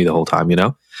watching me the whole time, you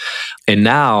know? And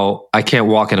now I can't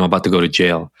walk and I'm about to go to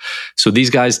jail. So these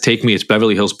guys take me. It's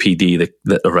Beverly Hills PD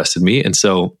that arrested me. And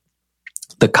so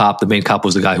the main cop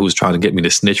was the guy who was trying to get me to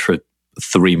snitch for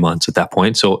 3 months at that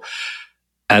point. So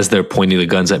as they're pointing the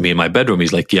guns at me in my bedroom,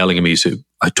 he's like yelling at me. He said,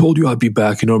 I told you I'd be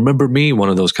back. You know, remember me? One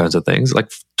of those kinds of things,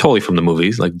 like totally from the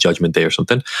movies, like Judgment Day or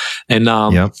something. And,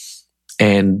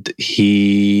 And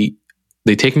they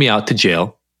take me out to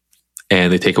jail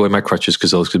and they take away my crutches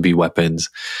because those could be weapons.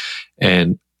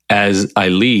 And as I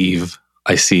leave,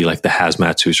 I see like the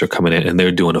hazmat suits are coming in and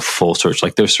they're doing a full search.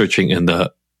 Like they're searching in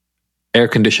the air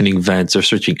conditioning vents. They're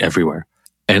searching everywhere.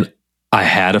 And I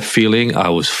had a feeling I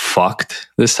was fucked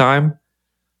this time.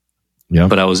 Yeah.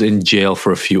 But I was in jail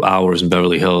for a few hours in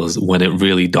Beverly Hills when it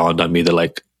really dawned on me that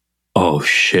like, oh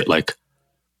shit, like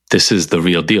this is the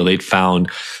real deal. They'd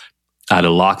found... I had a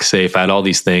lock safe. I had all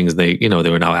these things. They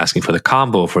were now asking for the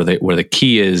combo for where the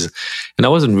key is. And I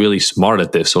wasn't really smart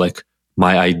at this. So like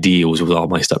my ID was with all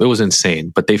my stuff. It was insane.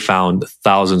 But they found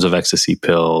thousands of ecstasy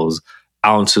pills,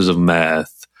 ounces of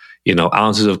meth,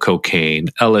 ounces of cocaine,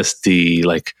 LSD,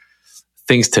 like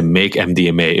things to make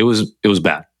MDMA. It was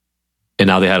bad. And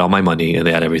now they had all my money and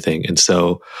they had everything. And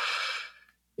so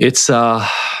it's, it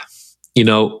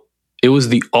was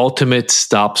the ultimate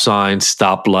stop sign,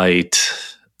 stoplight,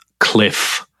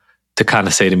 cliff to kind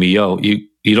of say to me, yo,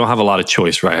 you don't have a lot of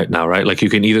choice right now, right? Like you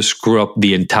can either screw up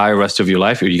the entire rest of your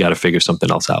life or you got to figure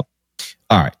something else out.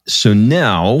 All right. So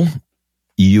now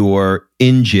you're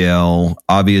in jail,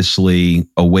 obviously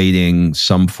awaiting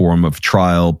some form of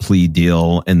trial, plea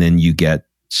deal, and then you get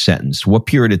sentenced. What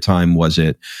period of time was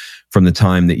it from the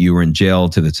time that you were in jail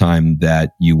to the time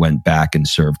that you went back and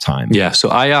served time? Yeah. So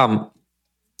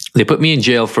they put me in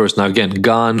jail first. Now, again,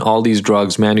 gun, all these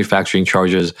drugs, manufacturing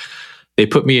charges. They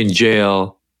put me in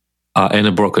jail and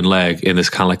a broken leg in this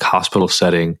kind of like hospital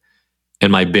setting.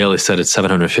 And my bail is set at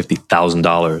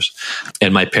 $750,000.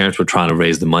 And my parents were trying to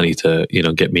raise the money to,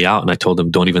 get me out. And I told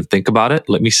them, don't even think about it.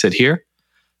 Let me sit here.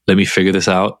 Let me figure this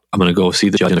out. I'm going to go see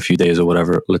the judge in a few days or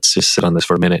whatever. Let's just sit on this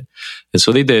for a minute. And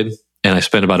so they did. And I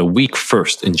spent about a week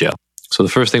first in jail. So the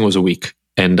first thing was a week.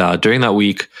 And during that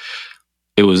week,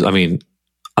 it was,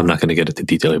 I'm not going to get into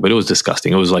detail here, but it was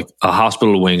disgusting. It was like a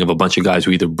hospital wing of a bunch of guys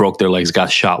who either broke their legs,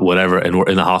 got shot, whatever, and were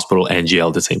in the hospital and jail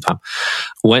at the same time.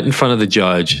 Went in front of the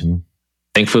judge. Mm-hmm.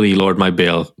 Thankfully, he lowered my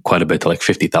bail quite a bit to like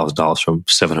 $50,000 from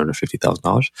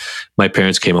 $750,000. My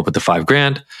parents came up with the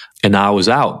 $5,000 and now I was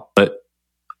out. But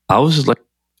I was like,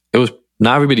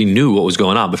 not everybody knew what was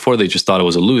going on. Before they just thought I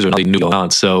was a loser. Now they knew what was going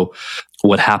on. So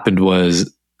what happened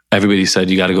was, everybody said,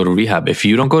 you got to go to rehab. If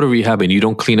you don't go to rehab and you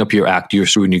don't clean up your act, you're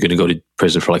screwed and you're going to go to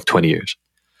prison for like 20 years.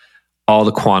 All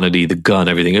the quantity, the gun,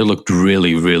 everything, it looked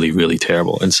really, really, really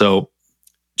terrible. And so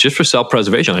just for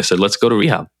self-preservation, I said, let's go to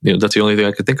rehab. That's the only thing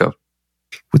I could think of.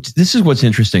 This is what's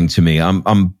interesting to me.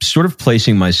 I'm sort of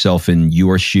placing myself in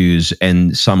your shoes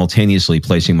and simultaneously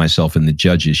placing myself in the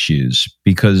judge's shoes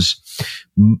because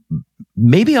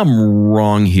maybe I'm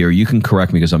wrong here. You can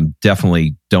correct me because I'm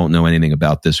definitely don't know anything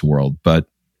about this world, but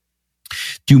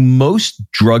do most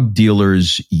drug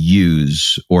dealers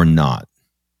use or not?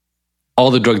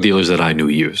 All the drug dealers that I knew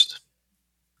used.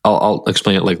 I'll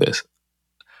explain it like this.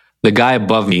 The guy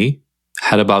above me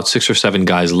had about 6 or 7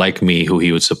 guys like me who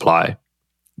he would supply.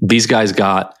 These guys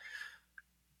got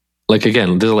like,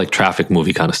 again, this is like traffic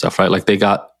movie kind of stuff, right? Like they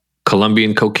got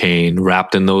Colombian cocaine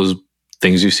wrapped in those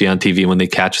things you see on TV when they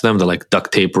catch them. They're like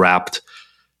duct tape wrapped.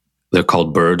 They're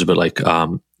called birds, but like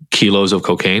kilos of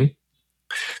cocaine.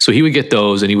 So he would get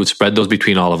those and he would spread those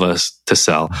between all of us to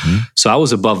sell. Mm-hmm. So I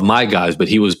was above my guys, but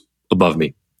he was above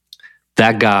me.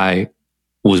 That guy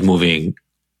was moving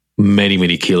many,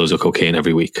 many kilos of cocaine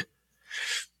every week.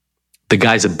 The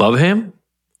guys above him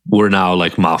were now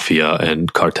like mafia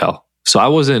and cartel. So I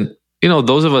wasn't,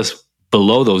 those of us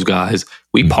below those guys,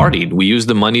 we partied. We used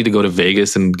the money to go to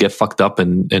Vegas and get fucked up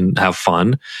and have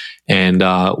fun. And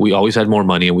we always had more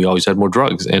money and we always had more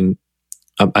drugs. And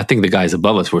I think the guys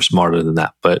above us were smarter than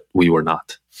that, but we were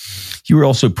not. You were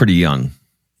also pretty young.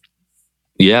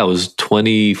 Yeah, I was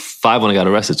 25 when I got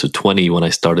arrested. So 20 when I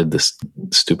started this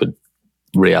stupid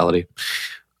reality.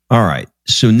 All right.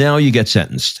 So now you get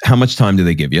sentenced. How much time do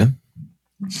they give you?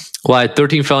 Well, I had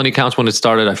 13 felony counts when it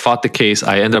started. I fought the case.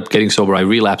 I ended up getting sober. I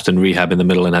relapsed in rehab in the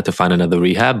middle and had to find another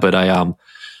rehab. But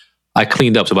I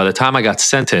cleaned up. So by the time I got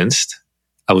sentenced,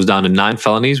 I was down to 9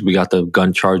 felonies. We got the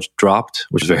gun charge dropped,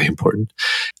 which is very important.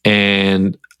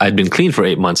 And I'd been clean for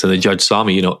 8 months. And the judge saw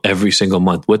me, every single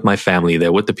month with my family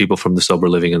there, with the people from the sober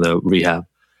living and the rehab.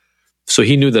 So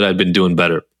he knew that I'd been doing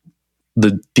better.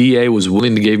 The DA was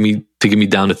willing to give me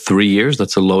down to 3 years.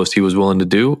 That's the lowest he was willing to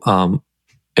do.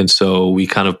 And so we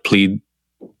kind of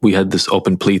we had this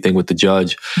open plea thing with the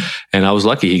judge. And I was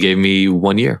lucky. He gave me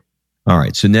 1 year. All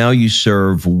right. So now you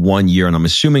serve 1 year, and I'm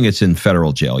assuming it's in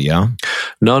federal jail, yeah?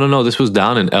 No. This was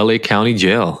down in LA County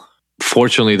Jail.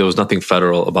 Fortunately, there was nothing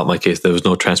federal about my case. There was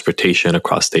no transportation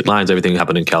across state lines. Everything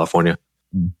happened in California.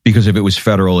 Because if it was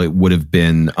federal, it would have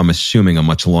been, I'm assuming, a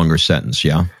much longer sentence,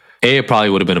 yeah? A, it probably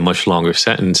would have been a much longer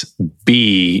sentence.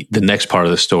 B, the next part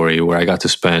of the story where I got to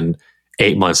spend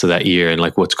 8 months of that year in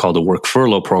like what's called a work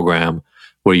furlough program,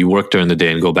 where you work during the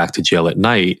day and go back to jail at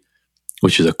night,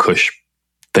 which is a cush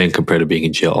thing compared to being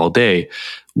in jail all day,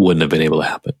 wouldn't have been able to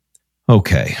happen.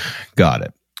 Okay, got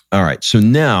it. All right. So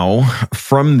now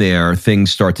from there,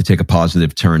 things start to take a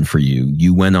positive turn for you.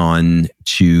 You went on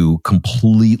to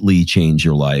completely change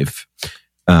your life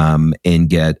and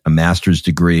get a master's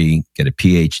degree, get a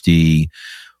PhD.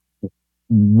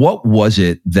 What was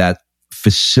it that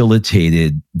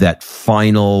facilitated that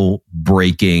final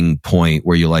breaking point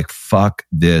where you're like, fuck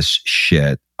this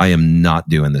shit. I am not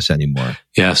doing this anymore?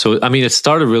 Yeah. So, it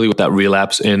started really with that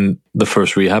relapse in the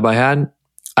first rehab I had.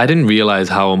 I didn't realize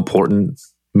how important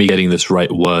me getting this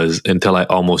right was until I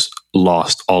almost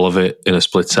lost all of it in a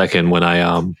split second when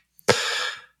I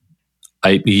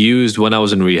used when I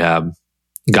was in rehab,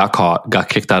 got caught, got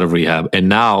kicked out of rehab. And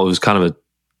now it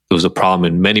was a problem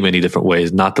in many, many different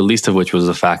ways, not the least of which was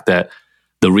the fact that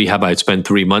the rehab I had spent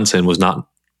 3 months in was not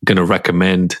going to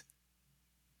recommend,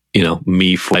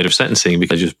 me for later sentencing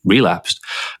because I just relapsed.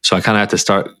 So I kind of had to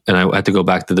start and I had to go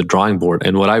back to the drawing board.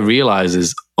 And what I realized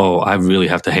is, I really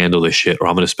have to handle this shit or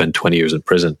I'm going to spend 20 years in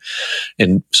prison.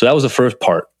 And so that was the first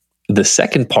part. The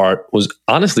second part was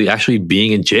honestly actually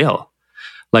being in jail.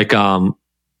 Like,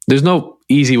 there's no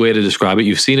easy way to describe it.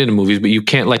 You've seen it in movies, but you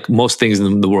can't, like most things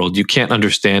in the world, you can't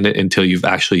understand it until you've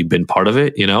actually been part of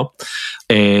it,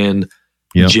 And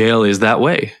yep. Jail is that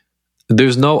way.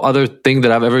 There's no other thing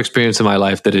that I've ever experienced in my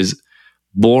life that is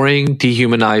boring,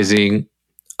 dehumanizing,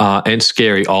 and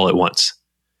scary all at once.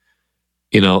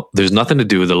 There's nothing to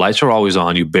do. The lights are always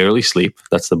on. You barely sleep.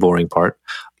 That's the boring part.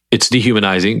 It's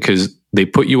dehumanizing because they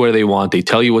put you where they want. They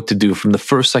tell you what to do from the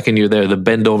first second you're there. The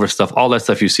bend over stuff, all that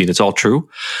stuff you've seen, it's all true.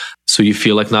 So you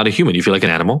feel like not a human. You feel like an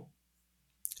animal.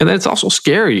 And then it's also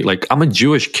scary. Like, I'm a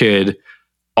Jewish kid.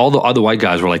 All the other white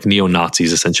guys were like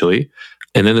neo-Nazis, essentially.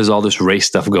 And then there's all this race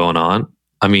stuff going on.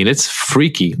 It's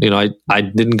freaky. I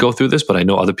didn't go through this, but I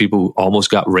know other people who almost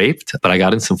got raped, but I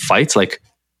got in some fights. Like,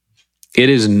 it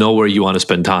is nowhere you want to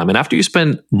spend time. And after you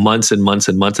spend months and months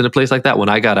and months in a place like that, when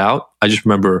I got out, I just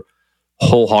remember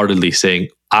wholeheartedly saying,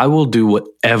 I will do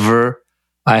whatever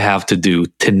I have to do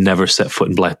to never set foot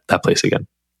in that place again.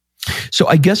 So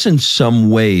I guess in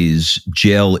some ways,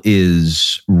 jail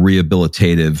is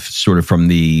rehabilitative, sort of from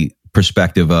the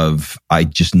perspective of, I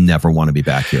just never want to be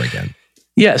back here again.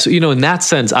 Yeah. So, in that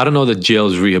sense, I don't know that jail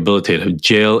is rehabilitative.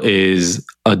 Jail is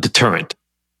a deterrent.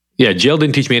 Yeah, jail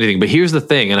didn't teach me anything. But here's the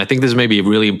thing, and I think this may be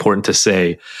really important to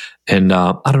say, and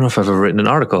I don't know if I've ever written an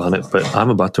article on it, but I'm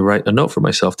about to write a note for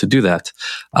myself to do that.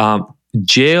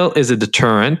 Jail is a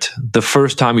deterrent the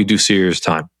first time you do serious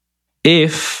time.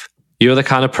 If you're the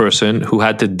kind of person who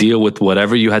had to deal with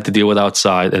whatever you had to deal with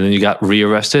outside, and then you got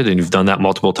rearrested, and you've done that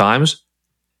multiple times,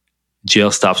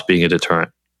 jail stops being a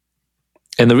deterrent.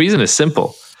 And the reason is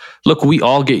simple. Look, we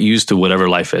all get used to whatever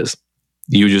life is.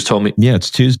 You just told me. Yeah, it's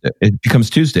Tuesday. It becomes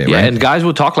Tuesday, Yeah, right? and guys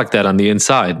would talk like that on the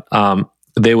inside.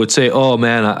 They would say, "Oh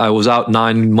man, I was out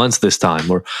 9 months this time,"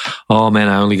 or "Oh man,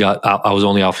 I was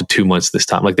only out for 2 months this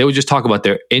time." Like they would just talk about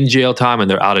their in jail time and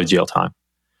their out of jail time,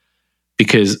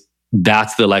 because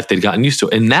that's the life they'd gotten used to.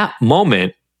 In that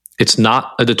moment, it's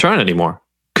not a deterrent anymore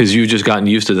because you just gotten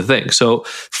used to the thing. So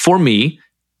for me,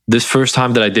 this first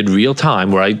time that I did real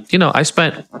time, where I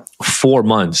spent 4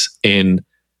 months in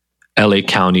LA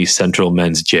County Central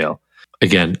Men's Jail.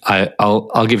 Again,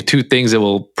 I'll give 2 things that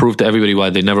will prove to everybody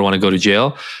why they never want to go to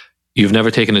jail. You've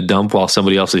never taken a dump while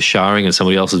somebody else is showering and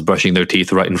somebody else is brushing their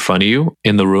teeth right in front of you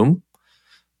in the room.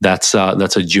 That's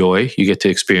a joy you get to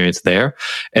experience there.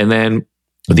 And then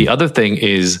the other thing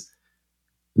is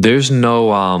there's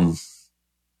no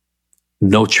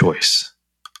choice,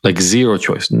 like zero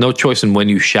choice. No choice in when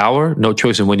you shower, no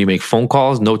choice in when you make phone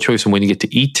calls, no choice in when you get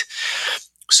to eat.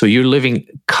 So you're living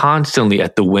constantly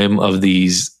at the whim of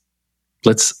these,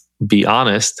 let's be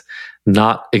honest,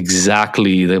 not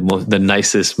exactly the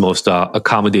nicest, most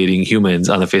accommodating humans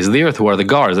on the face of the earth, who are the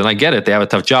guards. And I get it. They have a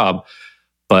tough job,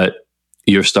 but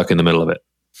you're stuck in the middle of it.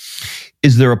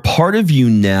 Is there a part of you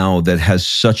now that has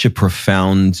such a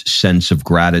profound sense of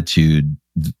gratitude,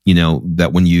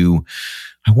 that when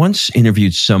I once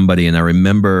interviewed somebody and I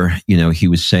remember, he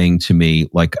was saying to me,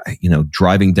 like,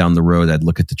 driving down the road, I'd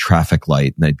look at the traffic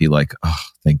light and I'd be like, oh,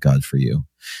 thank God for you,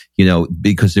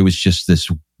 because there was just this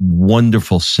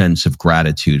wonderful sense of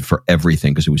gratitude for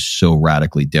everything because it was so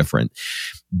radically different.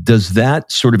 Does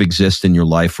that sort of exist in your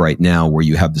life right now where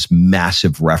you have this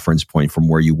massive reference point from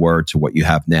where you were to what you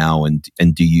have now? And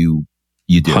do you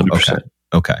do? 100%.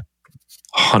 Okay.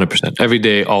 100%. Every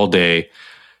day, all day.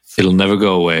 It'll never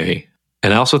go away.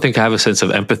 And I also think I have a sense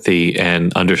of empathy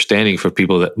and understanding for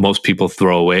people that most people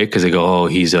throw away because they go, oh,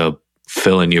 he's a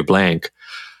fill in your blank.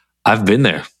 I've been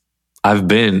there. I've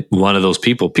been one of those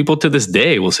people. People to this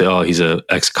day will say, oh, he's a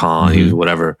ex-con, he's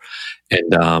whatever.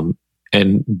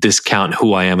 And discount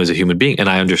who I am as a human being. And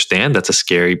I understand that's a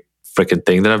scary freaking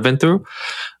thing that I've been through.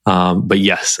 But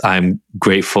yes, I'm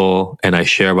grateful and I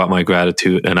share about my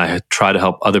gratitude and I try to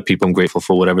help other people. I'm grateful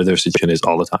for whatever their situation is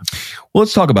all the time. Well,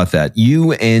 let's talk about that.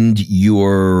 You and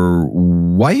your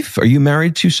wife, are you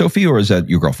married to Sophie or is that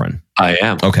your girlfriend? I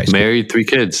am. Okay. Married, 3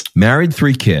 kids. Married,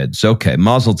 3 kids. Okay.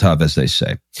 Mazel tov, as they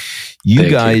say. You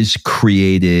guys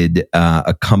created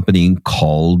a company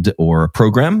called, or a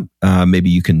program, maybe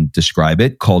you can describe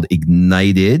it, called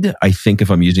Ignited. I think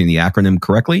if I'm using the acronym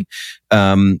correctly.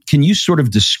 Can you sort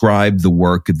of describe the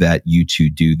work that you two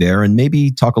do there and maybe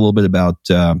talk a little bit about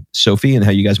Sophie and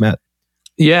how you guys met?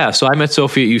 Yeah, so I met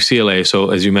Sophie at UCLA.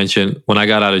 So as you mentioned, when I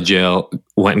got out of jail,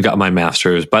 went and got my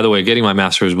master's. By the way, getting my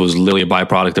master's was literally a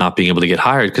byproduct of not being able to get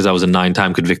hired because I was a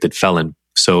 9-time convicted felon.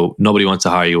 So nobody wants to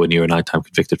hire you when you're a 9-time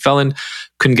convicted felon.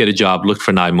 Couldn't get a job, looked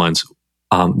for 9 months,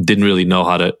 didn't really know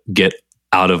how to get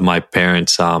out of my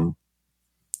parents'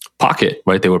 pocket,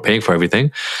 right? They were paying for everything.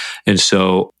 And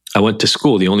so I went to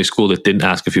school, the only school that didn't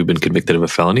ask if you've been convicted of a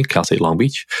felony, Cal State Long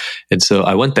Beach. And so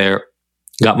I went there,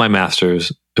 got my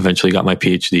master's, eventually got my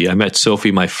PhD. I met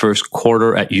Sophie my first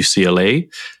quarter at UCLA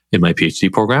in my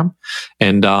PhD program.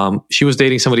 And she was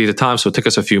dating somebody at the time. So it took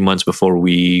us a few months before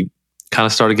we kind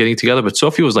of started getting together. But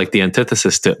Sophie was like the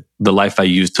antithesis to the life I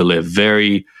used to live.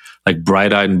 Very like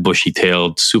bright-eyed and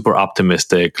bushy-tailed, super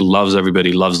optimistic, loves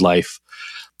everybody, loves life.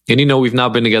 And, we've now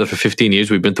been together for 15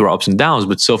 years. We've been through our ups and downs,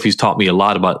 but Sophie's taught me a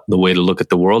lot about the way to look at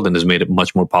the world and has made it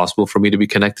much more possible for me to be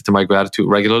connected to my gratitude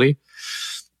regularly.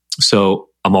 So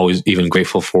I'm always even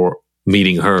grateful for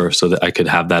meeting her so that I could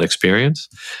have that experience.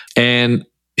 And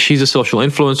she's a social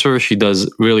influencer. She does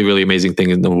really, really amazing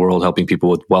things in the world, helping people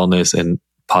with wellness and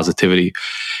positivity.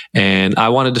 And I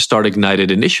wanted to start Ignited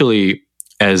initially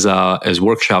as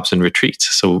workshops and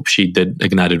retreats. So she did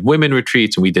Ignited Women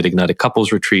retreats and we did Ignited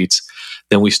Couples retreats.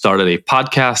 Then we started a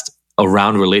podcast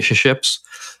around relationships,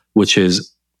 which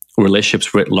is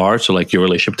relationships writ large. So like your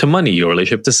relationship to money, your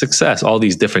relationship to success, all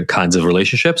these different kinds of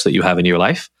relationships that you have in your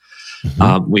life.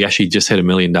 Mm-hmm. We actually just hit 1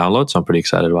 million downloads. So I'm pretty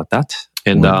excited about that.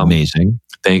 And amazing.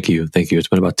 Thank you. It's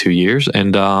been about 2 years.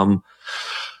 And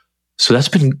so that's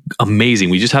been amazing.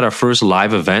 We just had our first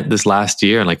live event this last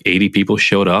year and like 80 people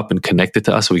showed up and connected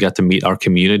to us. So we got to meet our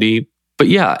community. But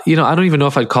yeah, I don't even know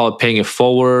if I'd call it paying it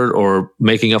forward or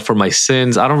making up for my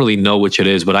sins. I don't really know which it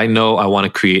is, but I know I want to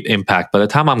create impact. By the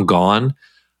time I'm gone,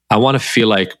 I want to feel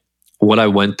like what I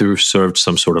went through served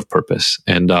some sort of purpose.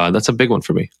 And that's a big one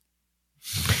for me.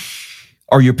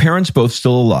 Are your parents both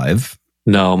still alive?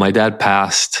 No, my dad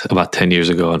passed about 10 years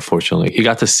ago, unfortunately. He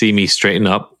got to see me straighten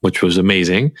up, which was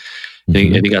amazing.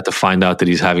 Mm-hmm. And he got to find out that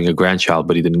he's having a grandchild,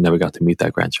 but he never got to meet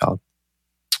that grandchild.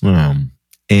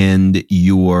 and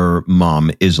your mom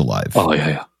is alive. Oh,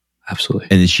 yeah. Absolutely.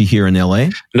 And is she here in LA?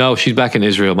 No, she's back in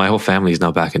Israel. My whole family is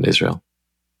now back in Israel.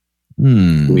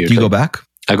 Do you go back?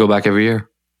 I go back every year,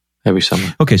 every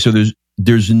summer. Okay, so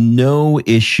there's no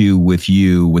issue with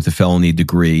you with a felony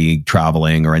degree,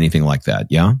 traveling, or anything like that,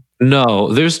 yeah?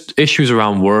 No, there's issues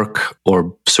around work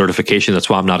or certification. That's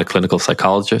why I'm not a clinical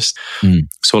psychologist.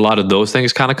 So a lot of those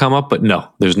things kind of come up, but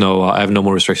no, I have no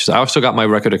more restrictions. I also got my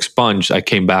record expunged. I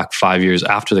came back 5 years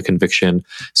after the conviction,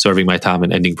 serving my time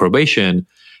and ending probation.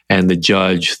 And the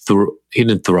judge, he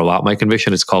didn't throw out my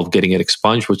conviction. It's called getting it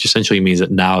expunged, which essentially means that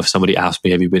now if somebody asks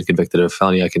me, have you been convicted of a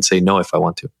felony? I can say no if I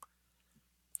want to.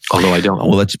 Although I don't.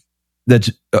 Well, that's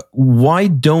why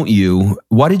did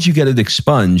you get it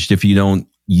expunged if you don't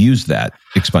use that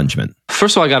expungement?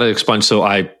 First of all, I got it expunged so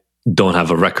I don't have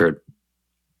a record.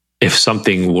 If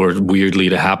something were weirdly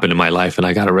to happen in my life and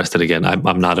I got arrested again,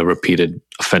 I'm not a repeated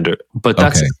offender. But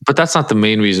that's not the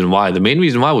main reason why. The main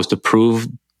reason why was to prove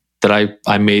that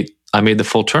I made the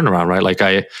full turnaround, right? Like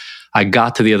I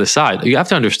got to the other side. You have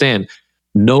to understand,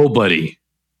 nobody,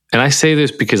 and I say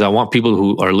this because I want people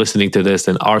who are listening to this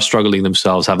and are struggling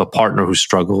themselves, have a partner who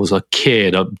struggles, a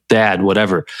kid, a dad,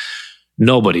 whatever.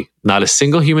 Nobody, not a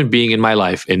single human being in my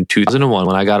life in 2001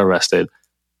 when I got arrested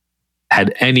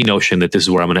had any notion that this is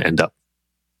where I'm going to end up.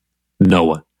 No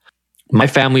one. My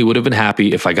family would have been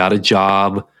happy if I got a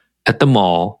job at the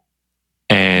mall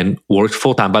and worked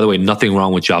full time. By the way, nothing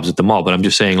wrong with jobs at the mall, but I'm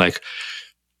just saying, like,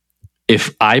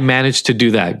 if I managed to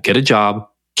do that, get a job,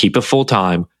 keep it full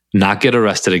time, not get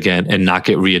arrested again, and not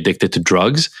get re-addicted to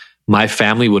drugs, my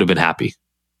family would have been happy.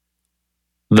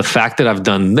 The fact that I've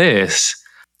done this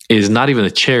is not even a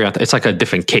cherry. It's like a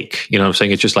different cake. You know what I'm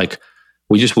saying? It's just like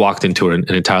we just walked into an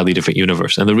entirely different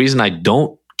universe. And the reason I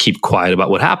don't keep quiet about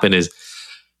what happened is,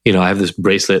 you know, I have this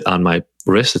bracelet on my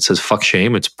wrist that says "fuck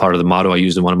shame." It's part of the motto I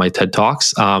used in one of my TED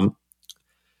Talks.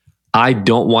 I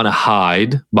don't want to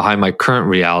hide behind my current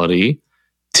reality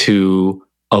to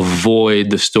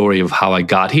avoid the story of how I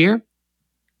got here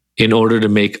in order to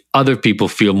make other people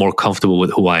feel more comfortable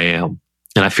with who I am.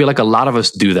 And I feel like a lot of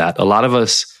us do that. A lot of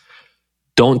us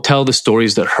don't tell the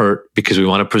stories that hurt because we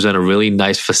want to present a really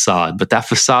nice facade. But that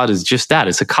facade is just that.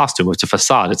 It's a costume. It's a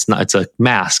facade. It's a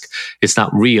mask. It's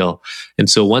not real. And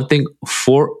so one thing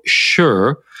for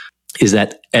sure is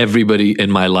that everybody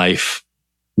in my life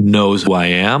knows who I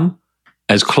am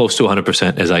as close to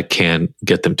 100% as I can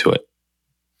get them to it.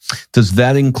 Does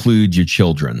that include your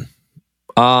children?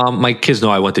 My kids know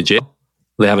I went to jail.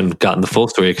 They haven't gotten the full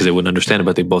story because they wouldn't understand it,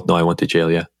 but they both know I went to jail,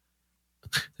 yeah.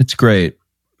 That's great.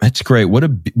 That's great. What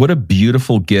a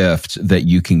beautiful gift that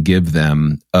you can give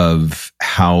them of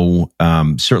how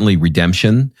certainly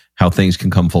redemption, how things can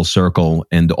come full circle,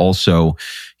 and also,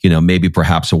 you know, maybe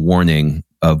perhaps a warning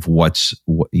of what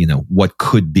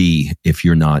could be if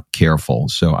you're not careful.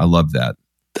 So I love that.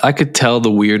 I could tell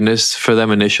the weirdness for them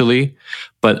initially,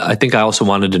 but I think I also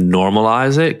wanted to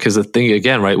normalize it because the thing,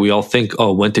 again, right, we all think,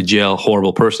 oh, went to jail,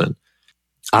 horrible person.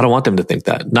 I don't want them to think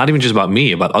that. Not even just about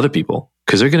me, about other people,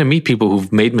 because they're going to meet people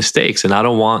who've made mistakes, and I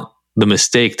don't want the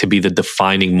mistake to be the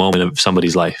defining moment of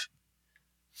somebody's life.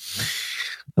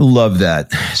 I love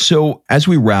that. So as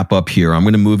we wrap up here, I'm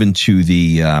going to move into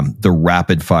the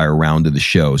rapid fire round of the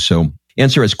show. So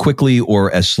answer as quickly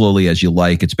or as slowly as you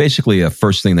like. It's basically a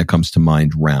first thing that comes to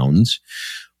mind rounds.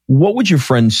 What would your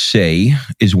friends say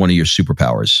is one of your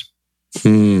superpowers?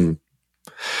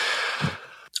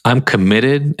 I'm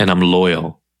committed and I'm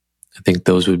loyal. I think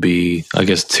those would be, I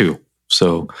guess, two.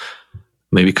 So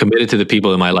maybe committed to the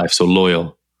people in my life. So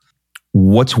loyal.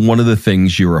 What's one of the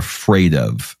things you're afraid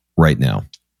of right now?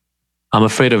 I'm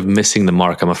afraid of missing the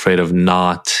mark. I'm afraid of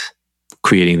not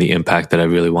creating the impact that I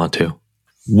really want to.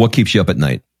 What keeps you up at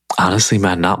night? Honestly,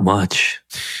 man, not much.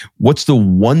 What's the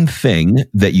one thing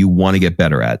that you want to get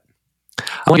better at?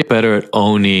 I want to get better at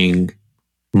owning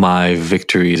my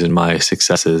victories and my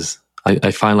successes.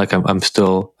 I find like I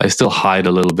still hide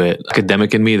a little bit.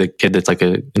 Academic in me, the kid that's like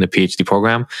in a PhD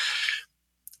program,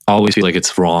 I always feel like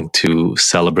it's wrong to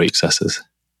celebrate successes.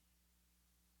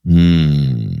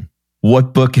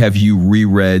 What book have you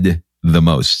reread the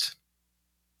most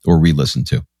or re-listened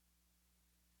to?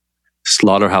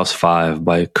 Slaughterhouse-Five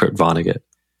by Kurt Vonnegut.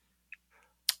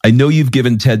 I know you've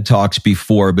given TED Talks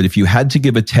before, but if you had to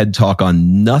give a TED Talk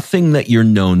on nothing that you're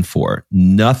known for,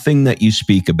 nothing that you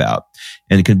speak about,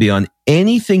 and it can be on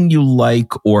anything you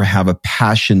like or have a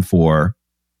passion for,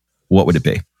 what would it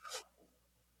be?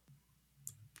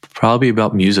 Probably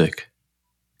about music.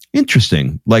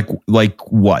 Interesting. Like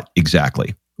what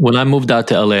exactly? When I moved out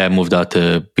to LA, I moved out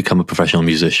to become a professional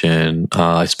musician.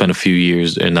 I spent a few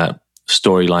years in that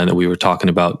storyline that we were talking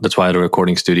about. That's why I had a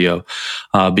recording studio.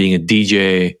 Being a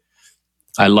DJ,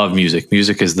 I love music.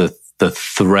 Music is the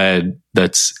thread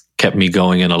that's kept me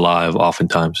going and alive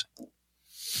oftentimes.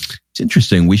 It's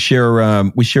interesting. We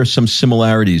share some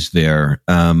similarities there.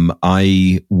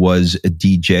 I was a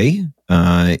DJ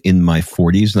in my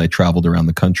 40s, and I traveled around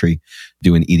the country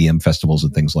doing EDM festivals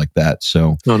and things like that.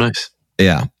 So, oh, nice.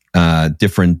 Yeah,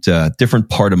 different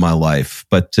part of my life.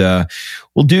 But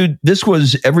well, dude, this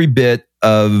was every bit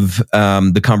of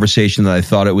the conversation that I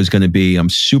thought it was going to be. I'm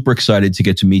super excited to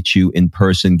get to meet you in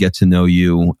person, get to know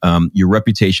you. Your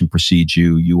reputation precedes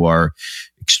you. You are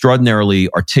extraordinarily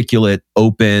articulate,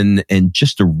 open, and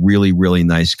just a really, really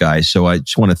nice guy. So I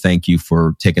just want to thank you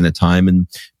for taking the time and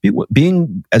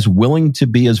being as willing to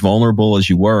be as vulnerable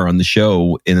as you were on the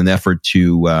show in an effort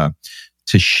to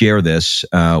share this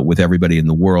with everybody in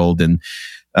the world. And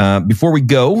before we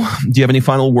go, do you have any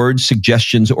final words,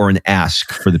 suggestions, or an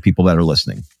ask for the people that are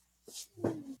listening?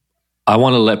 I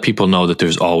want to let people know that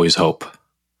there's always hope.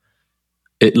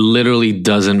 It literally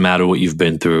doesn't matter what you've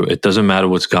been through. It doesn't matter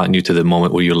what's gotten you to the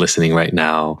moment where you're listening right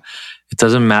now. It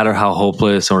doesn't matter how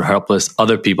hopeless or helpless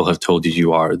other people have told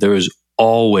you are. There is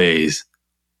always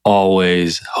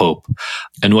hope.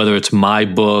 And whether it's my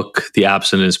book, The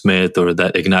Abstinence Myth, or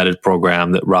that Ignited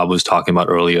program that Rob was talking about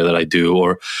earlier that I do,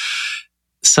 or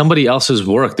somebody else's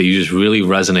work that you just really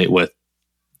resonate with,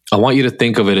 I want you to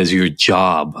think of it as your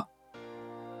job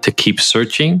to keep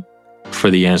searching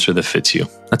for the answer that fits you.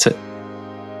 That's it.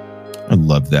 I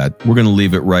love that. We're going to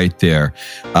leave it right there.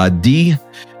 D,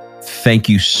 thank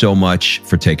you so much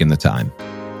for taking the time.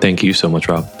 Thank you so much,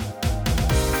 Rob.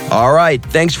 All right.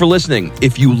 Thanks for listening.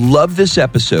 If you love this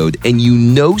episode and you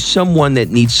know someone that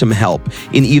needs some help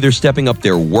in either stepping up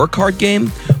their work hard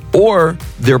game or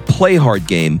their play hard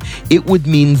game, it would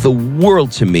mean the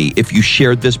world to me if you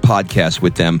shared this podcast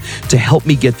with them to help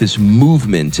me get this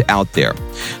movement out there.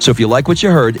 So if you like what you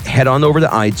heard, head on over to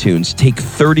iTunes, take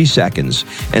 30 seconds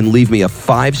and leave me a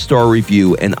 5-star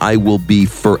review, and I will be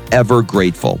forever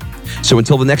grateful. So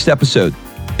until the next episode,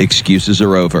 excuses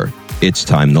are over. It's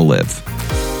time to live.